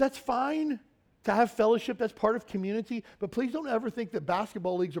 That's fine to have fellowship. That's part of community. But please don't ever think that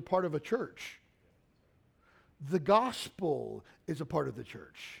basketball leagues are part of a church. The gospel is a part of the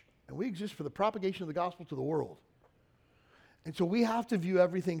church, and we exist for the propagation of the gospel to the world. And so we have to view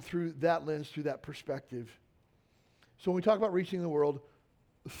everything through that lens, through that perspective. So when we talk about reaching the world,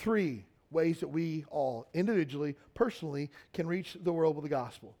 3 ways that we all, individually, personally, can reach the world with the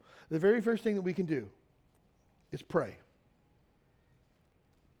gospel. The very first thing that we can do is pray.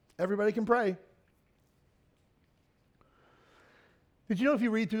 Everybody can pray. Did you know if you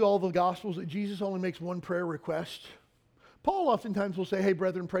read through all the Gospels that Jesus only makes one prayer request? Paul oftentimes will say, hey,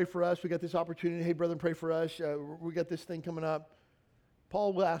 brethren, pray for us. We got this opportunity. Hey, brethren, pray for us. We got this thing coming up.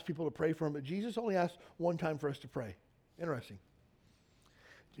 Paul will ask people to pray for him, but Jesus only asked one time for us to pray. Interesting.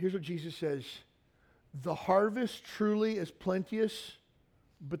 Here's what Jesus says. The harvest truly is plenteous,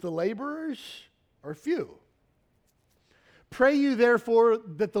 but the laborers are few. Pray you, therefore,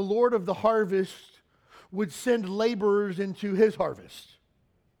 that the Lord of the harvest would send laborers into his harvest.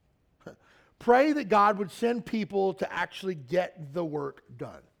 Pray that God would send people to actually get the work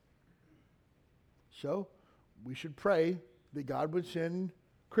done. So, we should pray that God would send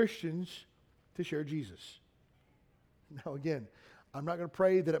Christians to share Jesus. Now again, I'm not going to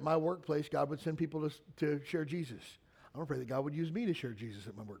pray that at my workplace God would send people to share Jesus. I'm going to pray that God would use me to share Jesus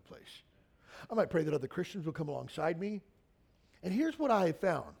at my workplace. I might pray that other Christians will come alongside me. And here's what I have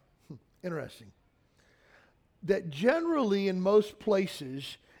found. Interesting. That generally in most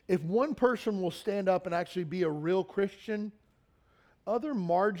places, if one person will stand up and actually be a real Christian, other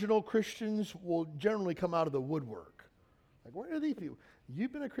marginal Christians will generally come out of the woodwork. Like, where are these people?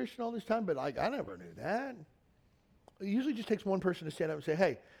 You've been a Christian all this time, but I never knew that. It usually just takes one person to stand up and say,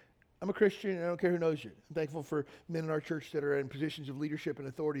 hey, I'm a Christian and I don't care who knows you. I'm thankful for men in our church that are in positions of leadership and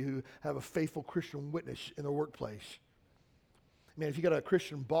authority who have a faithful Christian witness in their workplace. Man, if you got a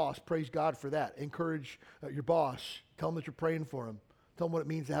Christian boss, praise God for that. Encourage your boss. Tell them that you're praying for him. Tell them what it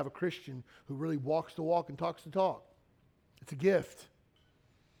means to have a Christian who really walks the walk and talks the talk. It's a gift.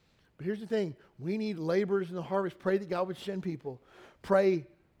 But here's the thing. We need laborers in the harvest. Pray that God would send people. Pray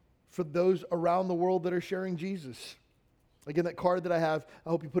for those around the world that are sharing Jesus. Again, that card that I have, I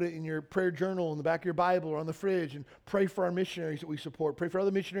hope you put it in your prayer journal, in the back of your Bible, or on the fridge, and pray for our missionaries that we support. Pray for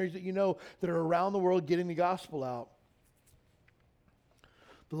other missionaries that you know that are around the world getting the gospel out.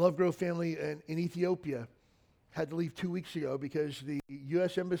 The Lovegrove family in Ethiopia had to leave 2 weeks ago because the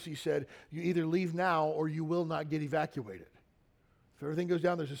U.S. Embassy said, you either leave now or you will not get evacuated. If everything goes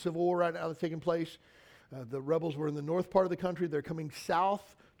down, there's a civil war right now that's taking place. The rebels were in the north part of the country. They're coming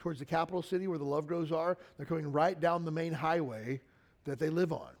south towards the capital city where the Lovegroves are. They're coming right down the main highway that they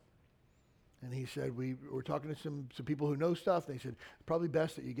live on. And he said, we were talking to some people who know stuff. They said, probably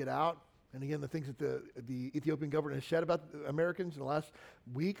best that you get out. And again, the things that the Ethiopian government has said about Americans in the last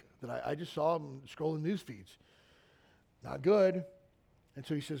week that I just saw them scrolling news feeds. Not good. And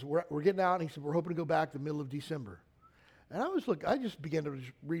so he says, we're getting out. And he said, we're hoping to go back the middle of December. And I just began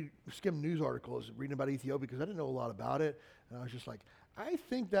to skim news articles, reading about Ethiopia because I didn't know a lot about it. And I was just like, I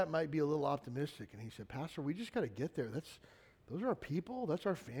think that might be a little optimistic. And he said, Pastor, we just got to get there. Those are our people. That's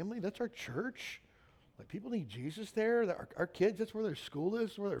our family. That's our church. Like, people need Jesus there. Our kids, that's where their school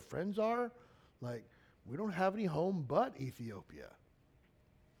is, where their friends are. Like, we don't have any home but Ethiopia.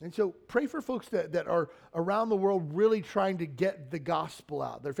 And so pray for folks that are around the world really trying to get the gospel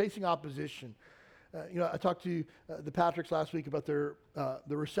out. They're facing opposition. I talked to the Patricks last week about the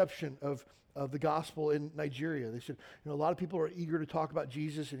reception of the gospel in Nigeria. They said, a lot of people are eager to talk about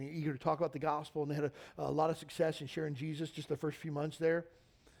Jesus and eager to talk about the gospel, and they had a lot of success in sharing Jesus just the first few months there.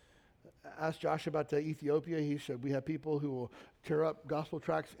 I asked Josh about Ethiopia. He said, we have people who will tear up gospel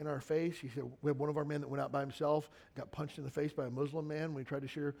tracts in our face. He said, we have one of our men that went out by himself, got punched in the face by a Muslim man when he tried to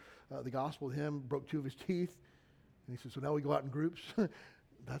share the gospel with him, broke 2 of his teeth. And he said, so now we go out in groups.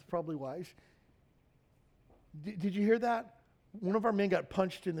 That's probably wise. Did you hear that? One of our men got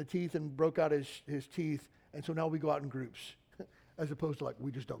punched in the teeth and broke out his teeth, and so now we go out in groups, as opposed to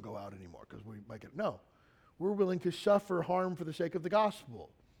we just don't go out anymore because we might get, no. We're willing to suffer harm for the sake of the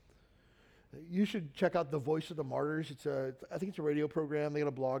gospel. You should check out The Voice of the Martyrs. I think it's a radio program. They got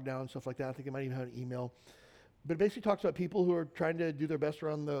a blog now and stuff like that. I think they might even have an email. But it basically talks about people who are trying to do their best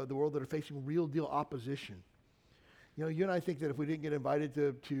around the world that are facing real deal opposition. You and I think that if we didn't get invited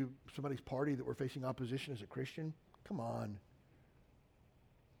to somebody's party that we're facing opposition as a Christian, come on.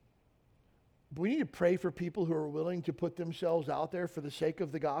 But we need to pray for people who are willing to put themselves out there for the sake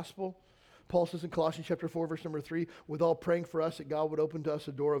of the gospel. Paul says in Colossians chapter 4, verse number 3, with all praying for us that God would open to us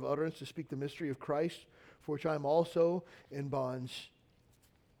a door of utterance to speak the mystery of Christ, for which I am also in bonds.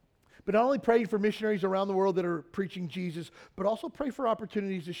 But not only pray for missionaries around the world that are preaching Jesus, but also pray for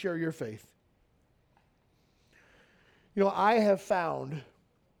opportunities to share your faith. I have found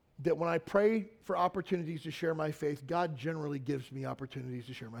that when I pray for opportunities to share my faith, God generally gives me opportunities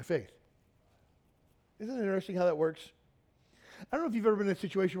to share my faith. Isn't it interesting how that works? I don't know if you've ever been in a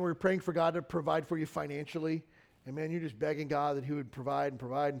situation where you're praying for God to provide for you financially, and man, you're just begging God that he would provide and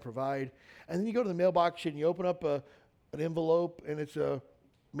provide and provide. And then you go to the mailbox and you open up an envelope, and it's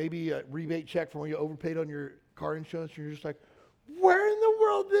maybe a rebate check from where you overpaid on your car insurance, and you're just like, where in the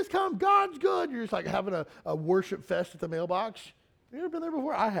world did this come? God's good. You're just like having a worship fest at the mailbox. You ever been there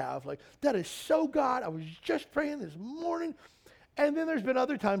before? I have. That is so God. I was just praying this morning. And then there's been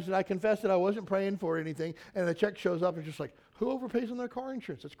other times that I confess that I wasn't praying for anything, and the check shows up and just like, who overpays on their car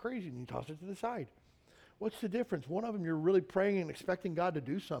insurance? That's crazy. And you toss it to the side. What's the difference? One of them, you're really praying and expecting God to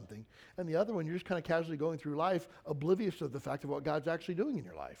do something. And the other one, you're just kind of casually going through life, oblivious of the fact of what God's actually doing in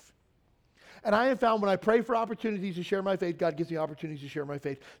your life. And I have found when I pray for opportunities to share my faith, God gives me opportunities to share my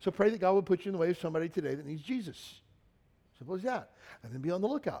faith. So pray that God would put you in the way of somebody today that needs Jesus. Simple as that. And then be on the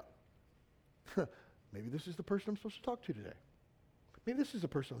lookout. Maybe this is the person I'm supposed to talk to today. Maybe this is the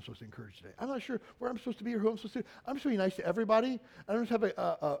person I'm supposed to encourage today. I'm not sure where I'm supposed to be or who I'm supposed to. I'm supposed to be nice to everybody. I don't just have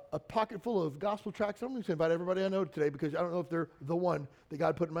a pocket full of gospel tracts. I'm just going to invite everybody I know today because I don't know if they're the one that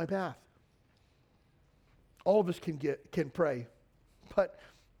God put in my path. All of us can pray. But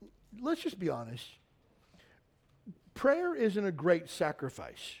let's just be honest. Prayer isn't a great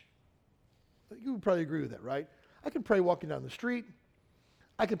sacrifice. You would probably agree with that, right? I can pray walking down the street.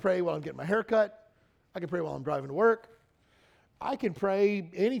 I can pray while I'm getting my hair cut. I can pray while I'm driving to work. I can pray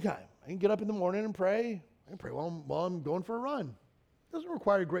anytime. I can get up in the morning and pray. I can pray while I'm going for a run. It doesn't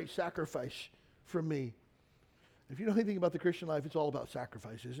require a great sacrifice from me. If you know anything about the Christian life, it's all about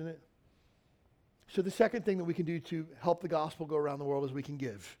sacrifice, isn't it? So the second thing that we can do to help the gospel go around the world is we can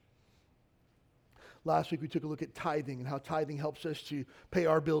give. Last week we took a look at tithing and how tithing helps us to pay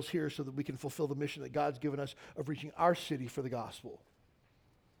our bills here so that we can fulfill the mission that God's given us of reaching our city for the gospel.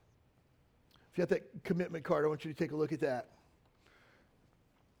 If you have that commitment card, I want you to take a look at that.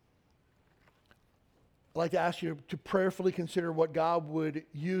 I'd like to ask you to prayerfully consider what God would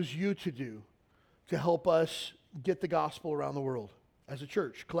use you to do to help us get the gospel around the world as a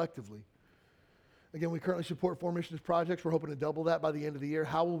church, collectively. Again, we currently support 4 missions projects. We're hoping to double that by the end of the year.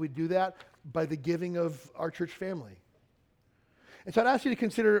 How will we do that? By the giving of our church family. And so I'd ask you to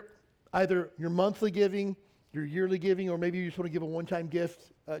consider either your monthly giving, your yearly giving, or maybe you just want to give a one-time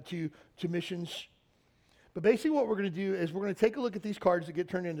gift to missions. But basically what we're going to do is we're going to take a look at these cards that get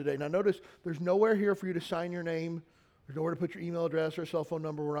turned in today. Now notice there's nowhere here for you to sign your name. There's nowhere to put your email address or cell phone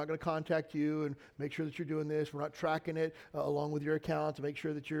number. We're not going to contact you and make sure that you're doing this. We're not tracking it along with your account to make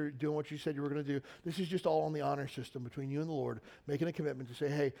sure that you're doing what you said you were going to do. This is just all on the honor system between you and the Lord, making a commitment to say,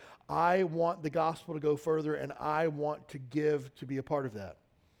 hey, I want the gospel to go further and I want to give to be a part of that.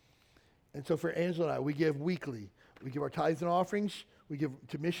 And so for Angela and I, we give weekly. We give our tithes and offerings. We give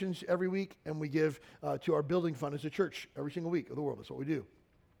to missions every week, and we give to our building fund as a church every single week of the world. That's what we do.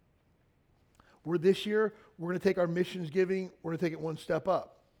 This year, we're going to take our missions giving, we're going to take it one step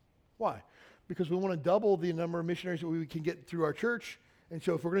up. Why? Because we want to double the number of missionaries that we can get through our church. And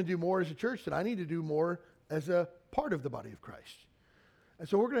so if we're going to do more as a church, then I need to do more as a part of the body of Christ. And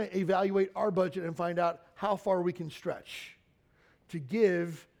so we're going to evaluate our budget and find out how far we can stretch to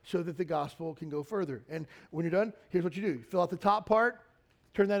give so that the gospel can go further. And when you're done, here's what you do. You fill out the top part,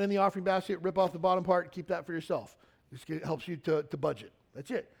 turn that in the offering basket, rip off the bottom part, keep that for yourself. This helps you to budget. That's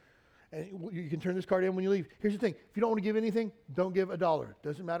it. And you can turn this card in when you leave. Here's the thing. If you don't want to give anything, don't give $1.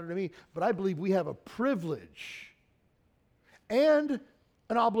 Doesn't matter to me. But I believe we have a privilege and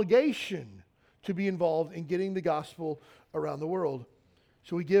an obligation to be involved in getting the gospel around the world.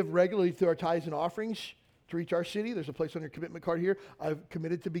 So we give regularly through our tithes and offerings to reach our city. There's a place on your commitment card here. I've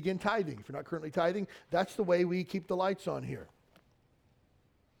committed to begin tithing. If you're not currently tithing, that's the way we keep the lights on here.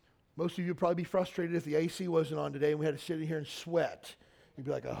 Most of you would probably be frustrated if the AC wasn't on today and we had to sit in here and sweat. You'd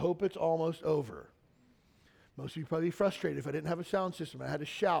be like, I hope it's almost over. Most of you would probably be frustrated if I didn't have a sound system and I had to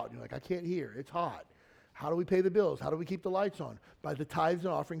shout. You're like, I can't hear. It's hot. How do we pay the bills? How do we keep the lights on? By the tithes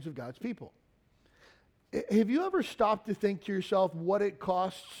and offerings of God's people. Have you ever stopped to think to yourself what it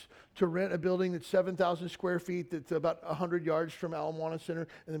costs to rent a building that's 7,000 square feet that's about 100 yards from Ala Moana Center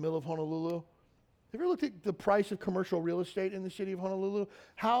in the middle of Honolulu? Have you ever looked at the price of commercial real estate in the city of Honolulu?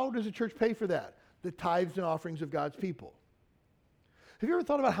 How does the church pay for that? The tithes and offerings of God's people. Have you ever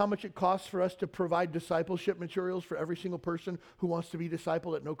thought about how much it costs for us to provide discipleship materials for every single person who wants to be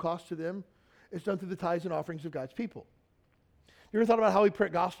discipled at no cost to them? It's done through the tithes and offerings of God's people. You ever thought about how we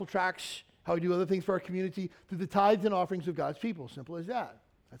print gospel tracts, how we do other things for our community? Through the tithes and offerings of God's people. Simple as that.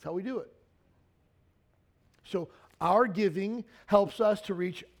 That's how we do it. So our giving helps us to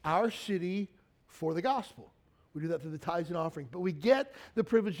reach our city for the gospel. We do that through the tithes and offerings. But we get the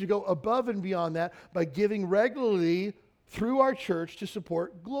privilege to go above and beyond that by giving regularly through our church to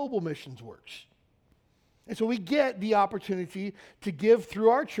support global missions works. And so we get the opportunity to give through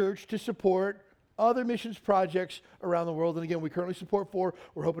our church to support other missions projects around the world. And again, we currently support 4.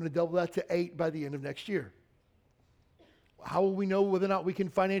 We're hoping to double that to 8 by the end of next year. How will we know whether or not we can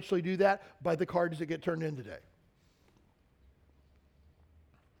financially do that? By the cards that get turned in today.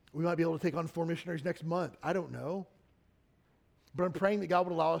 We might be able to take on 4 missionaries next month. I don't know. But I'm praying that God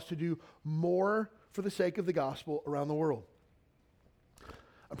would allow us to do more for the sake of the gospel around the world.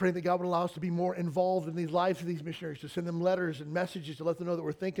 I'm praying that God would allow us to be more involved in these lives of these missionaries, to send them letters and messages to let them know that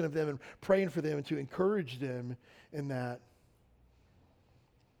we're thinking of them and praying for them and to encourage them in that.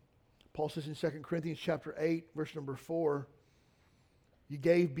 Paul says in 2 Corinthians chapter 8, verse number 4, you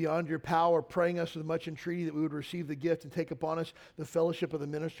gave beyond your power, praying us with much entreaty that we would receive the gift and take upon us the fellowship of the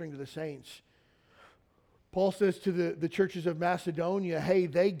ministering to the saints. Paul says to the churches of Macedonia, hey,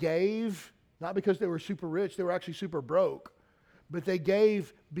 they gave, not because they were super rich, they were actually super broke, but they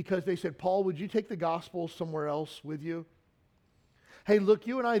gave because they said, Paul, would you take the gospel somewhere else with you? Hey, look,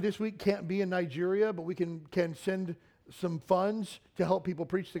 you and I this week can't be in Nigeria, but we can send some funds to help people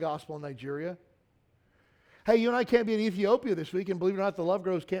preach the gospel in Nigeria. Hey, you and I can't be in Ethiopia this week, and believe it or not, the Love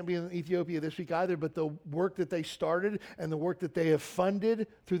Groves can't be in Ethiopia this week either, but the work that they started and the work that they have funded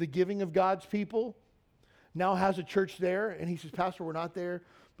through the giving of God's people now has a church there. And he says, Pastor, we're not there,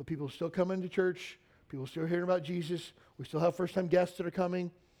 but people still come into church. People still hearing about Jesus. We still have first-time guests that are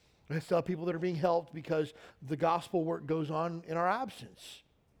coming. We still have people that are being helped because the gospel work goes on in our absence.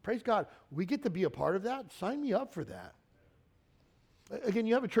 Praise God. We get to be a part of that. Sign me up for that. Again,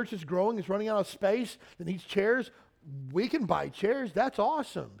 you have a church that's growing, it's running out of space, that needs chairs. We can buy chairs. That's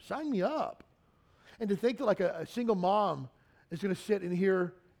awesome. Sign me up. And to think that like a single mom is going to sit and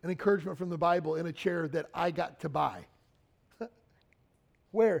hear an encouragement from the Bible in a chair that I got to buy.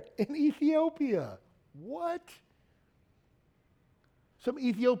 Where? In Ethiopia. What? Some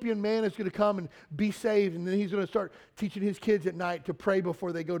Ethiopian man is going to come and be saved, and then he's going to start teaching his kids at night to pray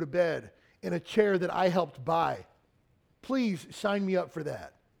before they go to bed in a chair that I helped buy. Please sign me up for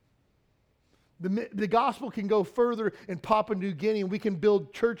that. The gospel can go further in Papua New Guinea, and we can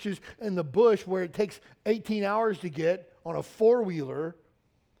build churches in the bush where it takes 18 hours to get, on a four-wheeler,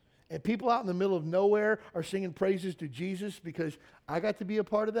 and people out in the middle of nowhere are singing praises to Jesus because I got to be a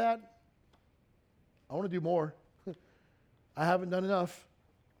part of that, I want to do more. I haven't done enough.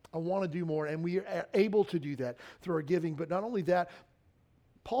 I want to do more, and we are able to do that through our giving. But not only that,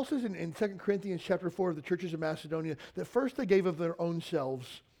 Paul says in 2 Corinthians chapter 4 of the churches of Macedonia that first they gave of their own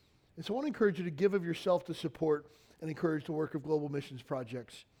selves. And so I want to encourage you to give of yourself to support and encourage the work of global missions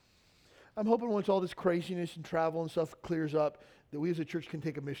projects. I'm hoping once all this craziness and travel and stuff clears up, that we as a church can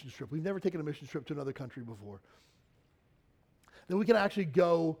take a mission trip. We've never taken a mission trip to another country before. That we can actually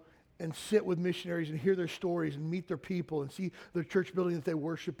go and sit with missionaries and hear their stories and meet their people and see the church building that they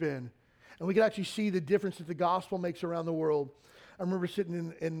worship in. And we can actually see the difference that the gospel makes around the world. I remember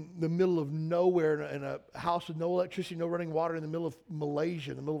sitting in the middle of nowhere in a house with no electricity, no running water in the middle of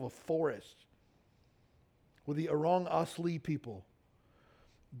Malaysia, in the middle of a forest, with the Orang Asli people.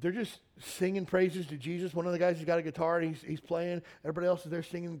 They're just singing praises to Jesus. One of the guys has got a guitar and he's playing. Everybody else is there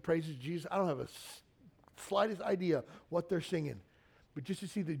singing praises to Jesus. I don't have a slightest idea what they're singing. But just to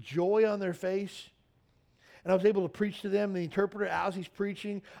see the joy on their face. And I was able to preach to them. The interpreter, as he's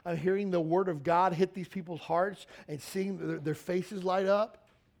preaching, I'm hearing the word of God hit these people's hearts and seeing their faces light up.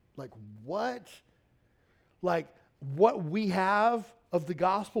 Like, what? Like, what we have of the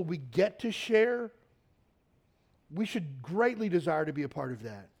gospel we get to share, we should greatly desire to be a part of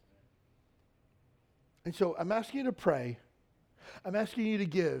that. And so I'm asking you to pray. I'm asking you to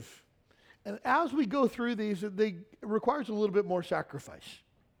give. And as we go through these, it requires a little bit more sacrifice.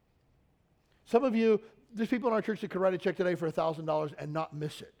 Some of you, there's people in our church that could write a check today for $1,000 and not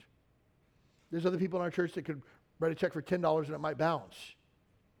miss it. There's other people in our church that could write a check for $10 and it might bounce.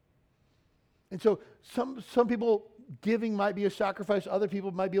 And so some people giving might be a sacrifice. Other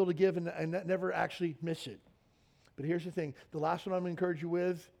people might be able to give and never actually miss it. But here's the thing. The last one I'm going to encourage you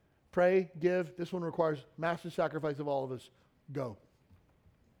with, pray, give. This one requires massive sacrifice of all of us. Go.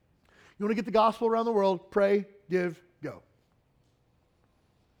 You want to get the gospel around the world, pray, give, go.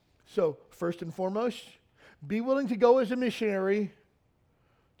 So, first and foremost, be willing to go as a missionary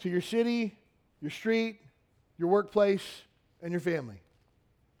to your city, your street, your workplace, and your family.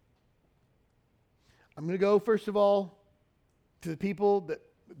 I'm going to go, first of all, to the people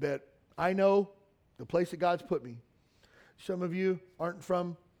that I know, the place that God's put me. Some of you aren't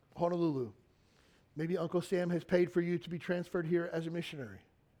from Honolulu. Maybe Uncle Sam has paid for you to be transferred here as a missionary.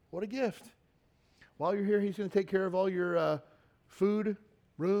 What a gift. While you're here, he's going to take care of all your food,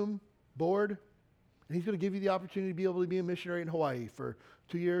 room, board, and he's going to give you the opportunity to be able to be a missionary in Hawaii for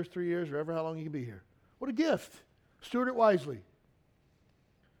 2 years, 3 years, or ever how long you can be here. What a gift. Steward it wisely.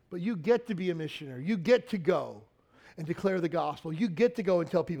 But you get to be a missionary. You get to go and declare the gospel. You get to go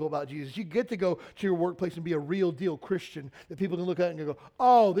and tell people about Jesus. You get to go to your workplace and be a real deal Christian that people can look at and go,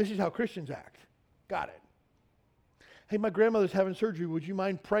 oh, this is how Christians act. Got it. Hey, my grandmother's having surgery. Would you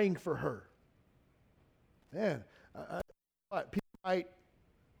mind praying for her? Man, people might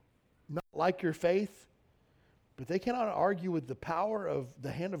not like your faith, but they cannot argue with the power of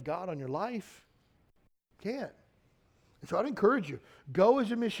the hand of God on your life. Can't. And so I'd encourage you, go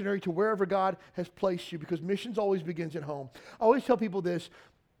as a missionary to wherever God has placed you, because missions always begins at home. I always tell people this: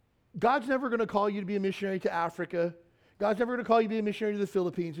 God's never going to call you to be a missionary to Africa. God's never going to call you to be a missionary to the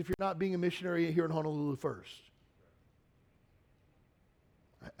Philippines if you're not being a missionary here in Honolulu first.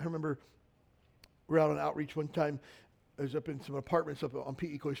 I remember we were out on outreach one time. I was up in some apartments up on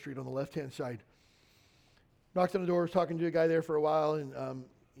P. Ecoy Street on the left-hand side. Knocked on the door, was talking to a guy there for a while, and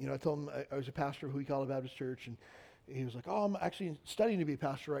I told him I was a pastor of Huikala Baptist Church, and he was like, oh, I'm actually studying to be a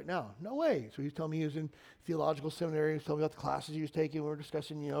pastor right now. No way. So he was telling me he was in theological seminary. He was telling me about the classes he was taking. We were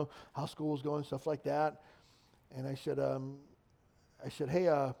discussing, how school was going, stuff like that. And I said,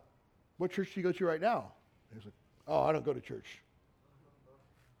 hey, what church do you go to right now? He was like, oh, I don't go to church.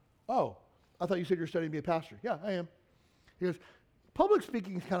 Oh, I thought you said you're studying to be a pastor. Yeah, I am. He goes, public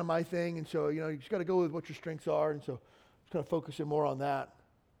speaking is kind of my thing, and so, you just got to go with what your strengths are, and so just kind of focusing more on that.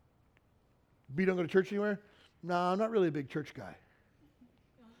 But you don't go to church anywhere? No, I'm not really a big church guy.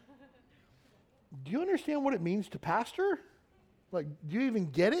 Do you understand what it means to pastor? Like, do you even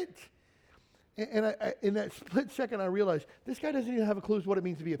get it? And I, in that split second, I realized this guy doesn't even have a clue as to what it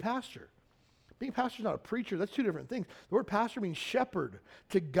means to be a pastor. Being a pastor is not a preacher. That's two different things. The word pastor means shepherd,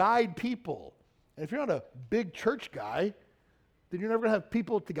 to guide people. And if you're not a big church guy, then you're never going to have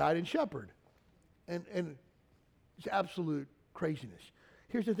people to guide and shepherd. And it's absolute craziness.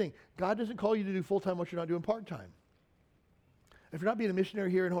 Here's the thing. God doesn't call you to do full-time what you're not doing part-time. If you're not being a missionary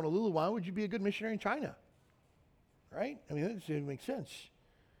here in Honolulu, why would you be a good missionary in China? Right? I mean, that doesn't make sense.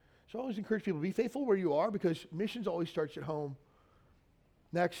 So I always encourage people, be faithful where you are, because missions always starts at home.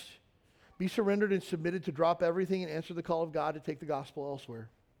 Next, be surrendered and submitted to drop everything and answer the call of God to take the gospel elsewhere?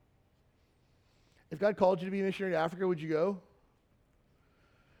 If God called you to be a missionary to Africa, would you go?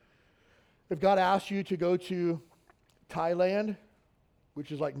 If God asked you to go to Thailand,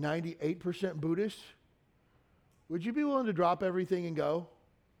 which is like 98% Buddhist, would you be willing to drop everything and go?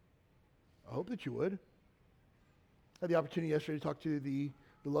 I hope that you would. I had the opportunity yesterday to talk to the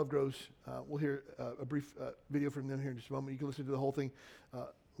Lovegroves. We'll hear a brief video from them here in just a moment. You can listen to the whole thing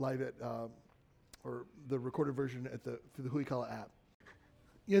live at, or the recorded version through the Hui Kala app.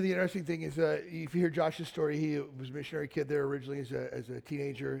 You know, the interesting thing is, if you hear Josh's story, he was a missionary kid there originally as a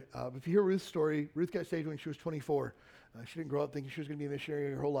teenager. But if you hear Ruth's story, Ruth got saved when she was 24. She didn't grow up thinking she was going to be a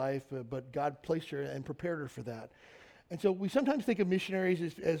missionary her whole life, but God placed her and prepared her for that. And so we sometimes think of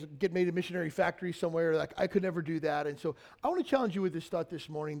missionaries as get made a missionary factory somewhere, like I could never do that. And so I want to challenge you with this thought this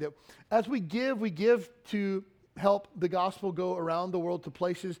morning that as we give to help the gospel go around the world to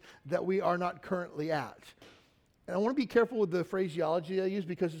places that we are not currently at. And I want to be careful with the phraseology I use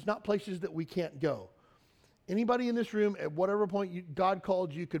because it's not places that we can't go. Anybody in this room, at whatever point God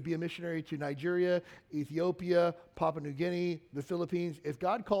called you, could be a missionary to Nigeria, Ethiopia, Papua New Guinea, the Philippines. If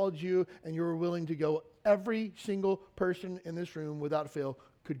God called you and you were willing to go, every single person in this room, without fail,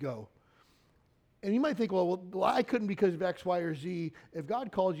 could go. And you might think, well, I couldn't because of X, Y, or Z. If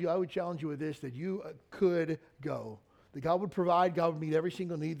God called you, I would challenge you with this, that you could go. That God would provide, God would meet every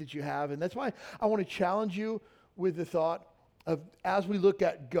single need that you have. And that's why I want to challenge you with the thought of, as we look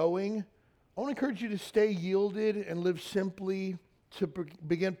at going, I want to encourage you to stay yielded and live simply to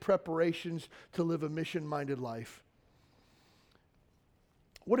begin preparations to live a mission-minded life.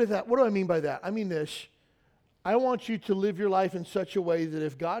 What do I mean by that? I mean this. I want you to live your life in such a way that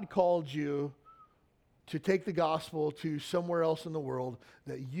if God called you to take the gospel to somewhere else in the world,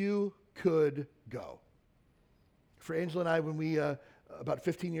 that you could go. For Angela and I, when we, about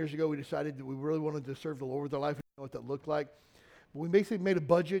 15 years ago, we decided that we really wanted to serve the Lord with our life. We didn't know what that looked like. We basically made a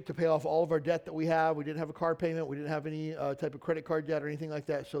budget to pay off all of our debt that we have. We didn't have a car payment. We didn't have any type of credit card debt or anything like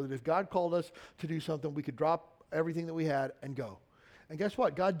that, so that if God called us to do something, we could drop everything that we had and go. And guess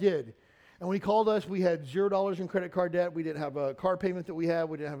what? God did. And when he called us, we had $0 in credit card debt. We didn't have a car payment that we had.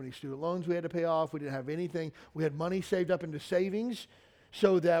 We didn't have any student loans we had to pay off. We didn't have anything. We had money saved up into savings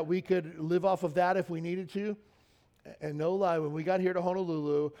so that we could live off of that if we needed to. And no lie, when we got here to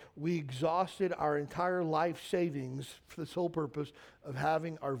Honolulu, we exhausted our entire life savings for the sole purpose of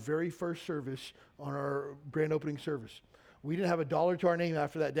having our very first service on our grand opening service. We didn't have a dollar to our name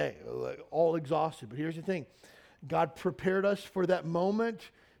after that day, all exhausted. But here's the thing. God prepared us for that moment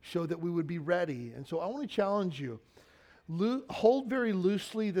so that we would be ready. And so I want to challenge you. Hold very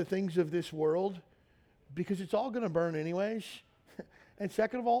loosely the things of this world because it's all going to burn anyways. And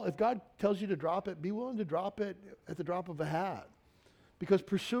second of all, if God tells you to drop it, be willing to drop it at the drop of a hat. Because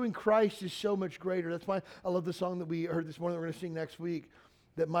pursuing Christ is so much greater. That's why I love the song that we heard this morning that we're going to sing next week.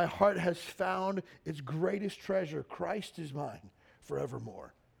 That my heart has found its greatest treasure. Christ is mine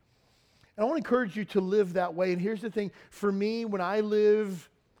forevermore. And I want to encourage you to live that way. And here's the thing. For me, when I live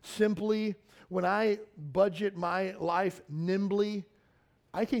simply, when I budget my life nimbly,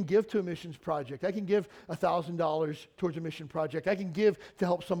 I can give to a missions project. I can give $1,000 towards a mission project. I can give to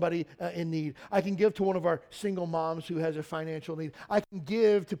help somebody in need. I can give to one of our single moms who has a financial need. I can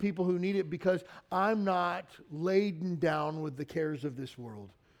give to people who need it because I'm not laden down with the cares of this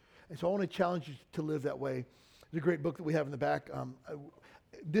world. And so I want to challenge you to live that way. There's a great book that we have in the back.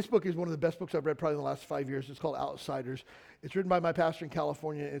 This book is one of the best books I've read probably in the last 5 years. It's called Outsiders. It's written by my pastor in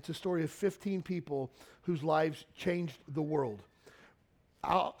California. It's a story of 15 people whose lives changed the world.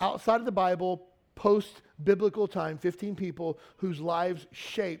 Outside of the Bible, post-biblical time, 15 people whose lives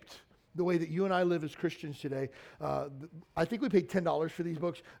shaped the way that you and I live as Christians today. I think we paid $10 for these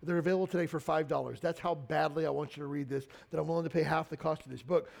books. They're available today for $5. That's how badly I want you to read this, that I'm willing to pay half the cost of this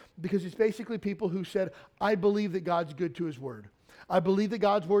book. Because it's basically people who said, I believe that God's good to his word. I believe that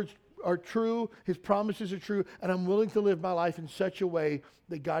God's words are true, his promises are true, and I'm willing to live my life in such a way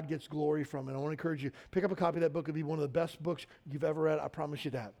that God gets glory from it. I want to encourage you, pick up a copy of that book. It'll be one of the best books you've ever read. I promise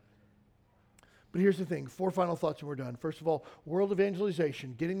you that. But here's the thing, 4 final thoughts and we're done. First of all, world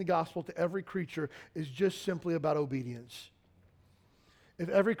evangelization, getting the gospel to every creature is just simply about obedience. If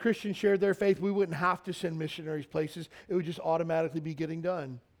every Christian shared their faith, we wouldn't have to send missionaries places. It would just automatically be getting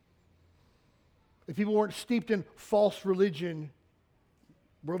done. If people weren't steeped in false religion,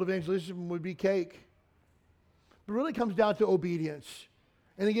 world evangelism would be cake. But it really comes down to obedience.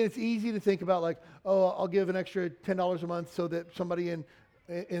 And again, it's easy to think about like, oh, I'll give an extra $10 a month so that somebody in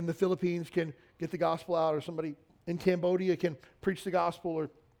the Philippines can get the gospel out, or somebody in Cambodia can preach the gospel, or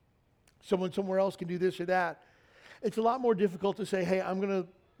someone somewhere else can do this or that. It's a lot more difficult to say, hey, I'm going to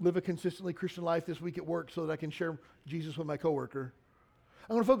live a consistently Christian life this week at work so that I can share Jesus with my coworker.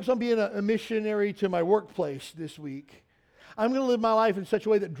 I'm going to focus on being a missionary to my workplace this week. I'm going to live my life in such a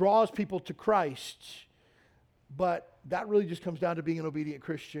way that draws people to Christ. But that really just comes down to being an obedient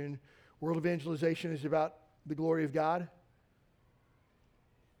Christian. World evangelization is about the glory of God.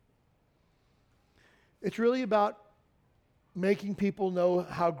 It's really about making people know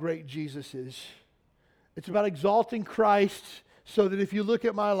how great Jesus is. It's about exalting Christ so that if you look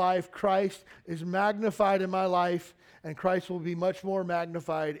at my life, Christ is magnified in my life, and Christ will be much more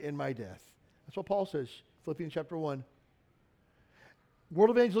magnified in my death. That's what Paul says, Philippians chapter 1.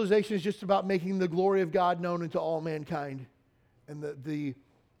 World evangelization is just about making the glory of God known unto all mankind and the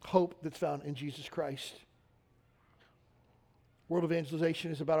hope that's found in Jesus Christ. World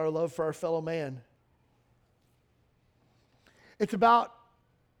evangelization is about our love for our fellow man. It's about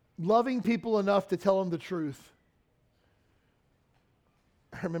loving people enough to tell them the truth.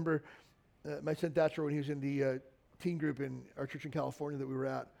 I remember my son Thatcher, when he was in the teen group in our church in California that we were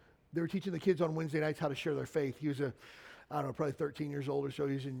at, they were teaching the kids on Wednesday nights how to share their faith. He was probably 13 years old or so.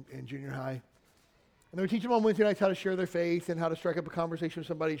 He was in junior high. And they were teaching them on Wednesday nights how to share their faith and how to strike up a conversation with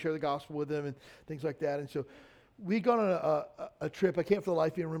somebody, share the gospel with them and things like that. And so we'd gone on a trip. I can't for the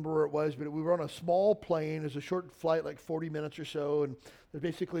life of me remember where it was, but we were on a small plane. It was a short flight, like 40 minutes or so. And there's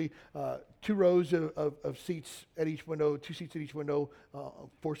basically 2 rows of seats at each window, 2 seats at each window,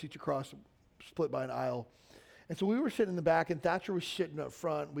 4 seats across, split by an aisle. And so we were sitting in the back, and Thatcher was sitting up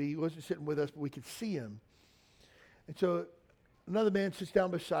front. He wasn't sitting with us, but we could see him. And so another man sits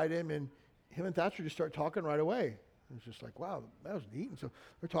down beside him, and him and Thatcher just start talking right away. It was just like, wow, that was neat. And so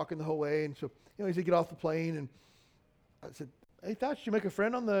they're talking the whole way. And so, as they get off the plane, and I said, hey, Thatcher, did you make a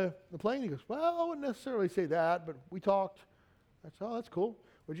friend on the plane? He goes, well, I wouldn't necessarily say that, but we talked. I said, oh, that's cool.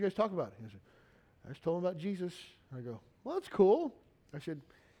 What did you guys talk about? He said, I just told him about Jesus. I go, well, that's cool. I said,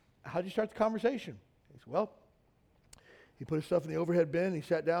 how'd you start the conversation? He said, well, he put his stuff in the overhead bin, he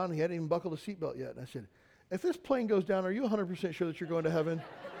sat down, and he hadn't even buckled his seatbelt yet. And I said, if this plane goes down, are you 100% sure that you're going to heaven?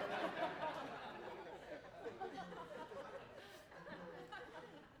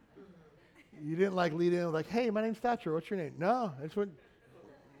 You didn't lead in like, hey, my name's Thatcher, what's your name? No, that's what,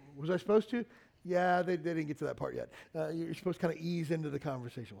 was I supposed to? Yeah, they didn't get to that part yet. You're supposed to kind of ease into the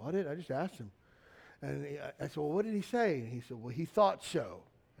conversation. Well, I just asked him. And I said, well, what did he say? And he said, well, he thought so.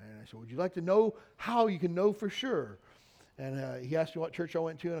 And I said, would you like to know how you can know for sure? And he asked me what church I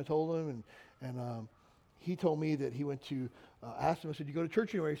went to, and I told him, and he told me that he went to, asked him, I said, do you go to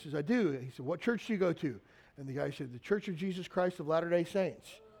church anywhere? He says, I do. And he said, what church do you go to? And the guy said, the Church of Jesus Christ of Latter-day Saints.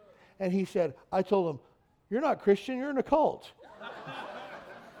 And he said, I told him, you're not Christian, you're in a cult.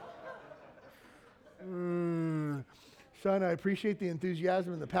 Son, I appreciate the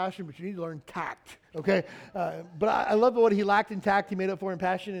enthusiasm and the passion, but you need to learn tact, okay? But I love what he lacked in tact. He made up for in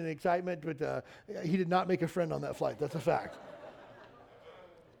passion and excitement, but he did not make a friend on that flight. That's a fact.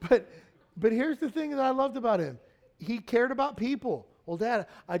 But here's the thing that I loved about him. He cared about people. Well, Dad,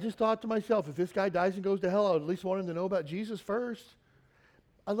 I just thought to myself, if this guy dies and goes to hell, I would at least want him to know about Jesus first.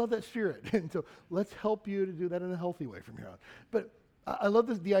 I love that spirit. And so let's help you to do that in a healthy way from here on. But I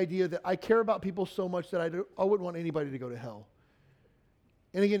love the idea that I care about people so much that I wouldn't want anybody to go to hell.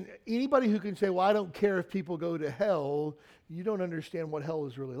 And again, anybody who can say, well, I don't care if people go to hell, you don't understand what hell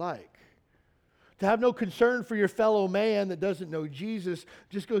is really like. To have no concern for your fellow man that doesn't know Jesus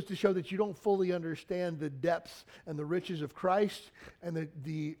just goes to show that you don't fully understand the depths and the riches of Christ and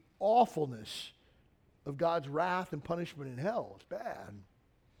the awfulness of God's wrath and punishment in hell. It's bad.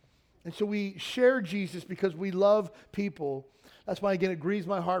 And so we share Jesus because we love people. That's why, again, it grieves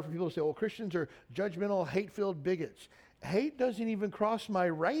my heart for people to say, well, Christians are judgmental, hate-filled bigots. Hate doesn't even cross my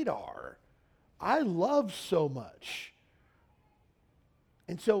radar. I love so much.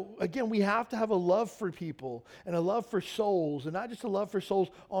 And so, again, we have to have a love for people and a love for souls, and not just a love for souls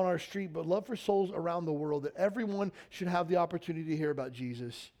on our street, but love for souls around the world, that everyone should have the opportunity to hear about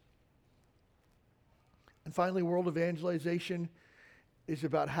Jesus. And finally, world evangelization is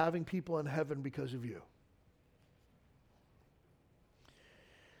about having people in heaven because of you.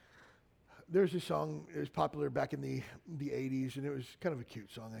 There's a song that was popular back in the 80s, and it was kind of a cute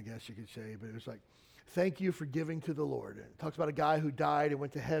song, I guess you could say, but it was like, thank you for giving to the Lord. And it talks about a guy who died and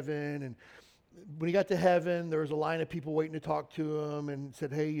went to heaven, and when he got to heaven, there was a line of people waiting to talk to him and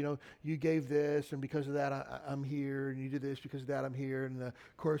said, hey, you gave this, and because of that, I'm here, and you did this, because of that, I'm here. And the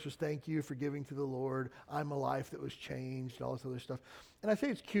chorus was, thank you for giving to the Lord. I'm a life that was changed, and all this other stuff. And I say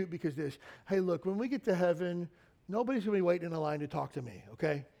it's cute because hey, look, when we get to heaven, nobody's going to be waiting in a line to talk to me,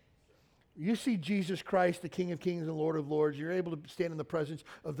 okay? You see Jesus Christ, the King of Kings and Lord of Lords. You're able to stand in the presence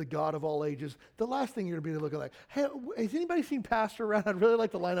of the God of all ages. The last thing you're going to be looking like, hey, has anybody seen Pastor around? I'd really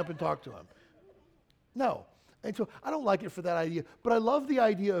like to line up and talk to him. No. And so I don't like it for that idea. But I love the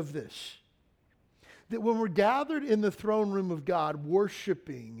idea of this. That when we're gathered in the throne room of God,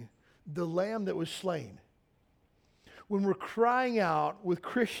 worshiping the Lamb that was slain, when we're crying out with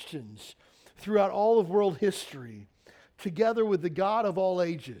Christians throughout all of world history, together with the God of all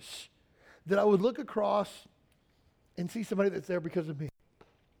ages, that I would look across and see somebody that's there because of me.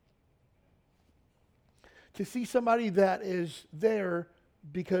 To see somebody that is there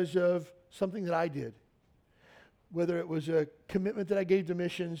because of something that I did. Whether it was a commitment that I gave to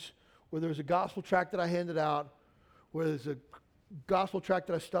missions, whether it was a gospel tract that I handed out, whether it's a gospel tract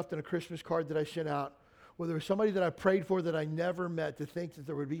that I stuffed in a Christmas card that I sent out, whether it was somebody that I prayed for that I never met, to think that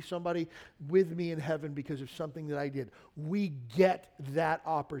there would be somebody with me in heaven because of something that I did. We get that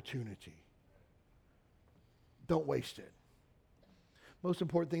opportunity. Don't waste it. Most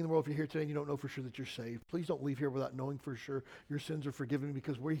important thing in the world, if you're here today and you don't know for sure that you're saved, please don't leave here without knowing for sure your sins are forgiven,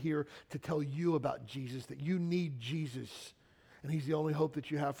 because we're here to tell you about Jesus, that you need Jesus, and he's the only hope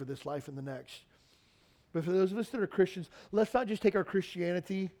that you have for this life and the next. But for those of us that are Christians, let's not just take our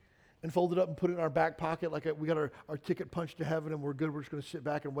Christianity and fold it up and put it in our back pocket like we got our ticket punched to heaven and we're good. We're just going to sit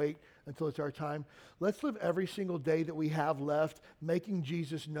back and wait until it's our time. Let's live every single day that we have left making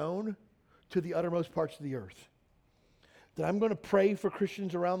Jesus known to the uttermost parts of the earth. That I'm going to pray for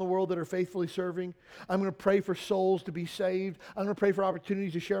Christians around the world that are faithfully serving. I'm going to pray for souls to be saved. I'm going to pray for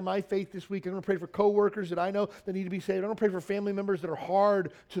opportunities to share my faith this week. I'm going to pray for coworkers that I know that need to be saved. I'm going to pray for family members that are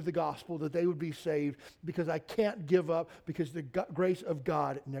hard to the gospel, that they would be saved, because I can't give up, because the grace of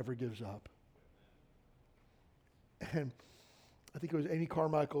God never gives up. And I think it was Amy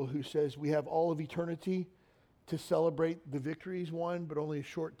Carmichael who says we have all of eternity to celebrate the victories won, but only a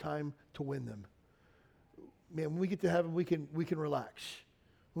short time to win them. Man, when we get to heaven, we can relax.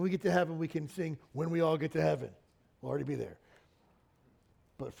 When we get to heaven, we can sing, "When we all get to heaven." We'll already be there.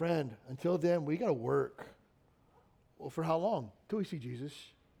 But friend, until then, we got to work. Well, for how long? Till we see Jesus.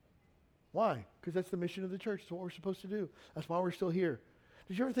 Why? Because that's the mission of the church. It's what we're supposed to do. That's why we're still here.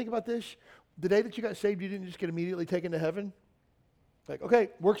 Did you ever think about this? The day that you got saved, you didn't just get immediately taken to heaven? Like, okay,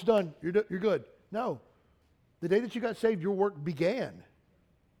 work's done. You're good. No. The day that you got saved, your work began.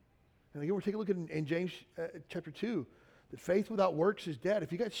 And again, we're taking a look in James chapter 2, that faith without works is dead.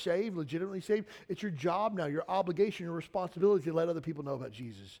 If you got saved, legitimately saved, it's your job now, your obligation, your responsibility to let other people know about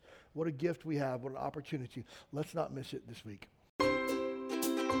Jesus. What a gift we have, what an opportunity. Let's not miss it this week.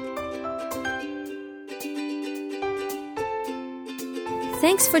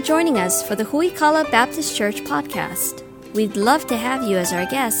 Thanks for joining us for the Huikala Baptist Church podcast. We'd love to have you as our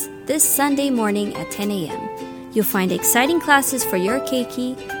guest this Sunday morning at 10 a.m. You'll find exciting classes for your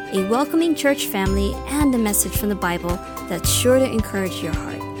keiki, a welcoming church family, and a message from the Bible that's sure to encourage your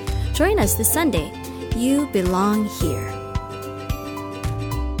heart. Join us this Sunday. You belong here.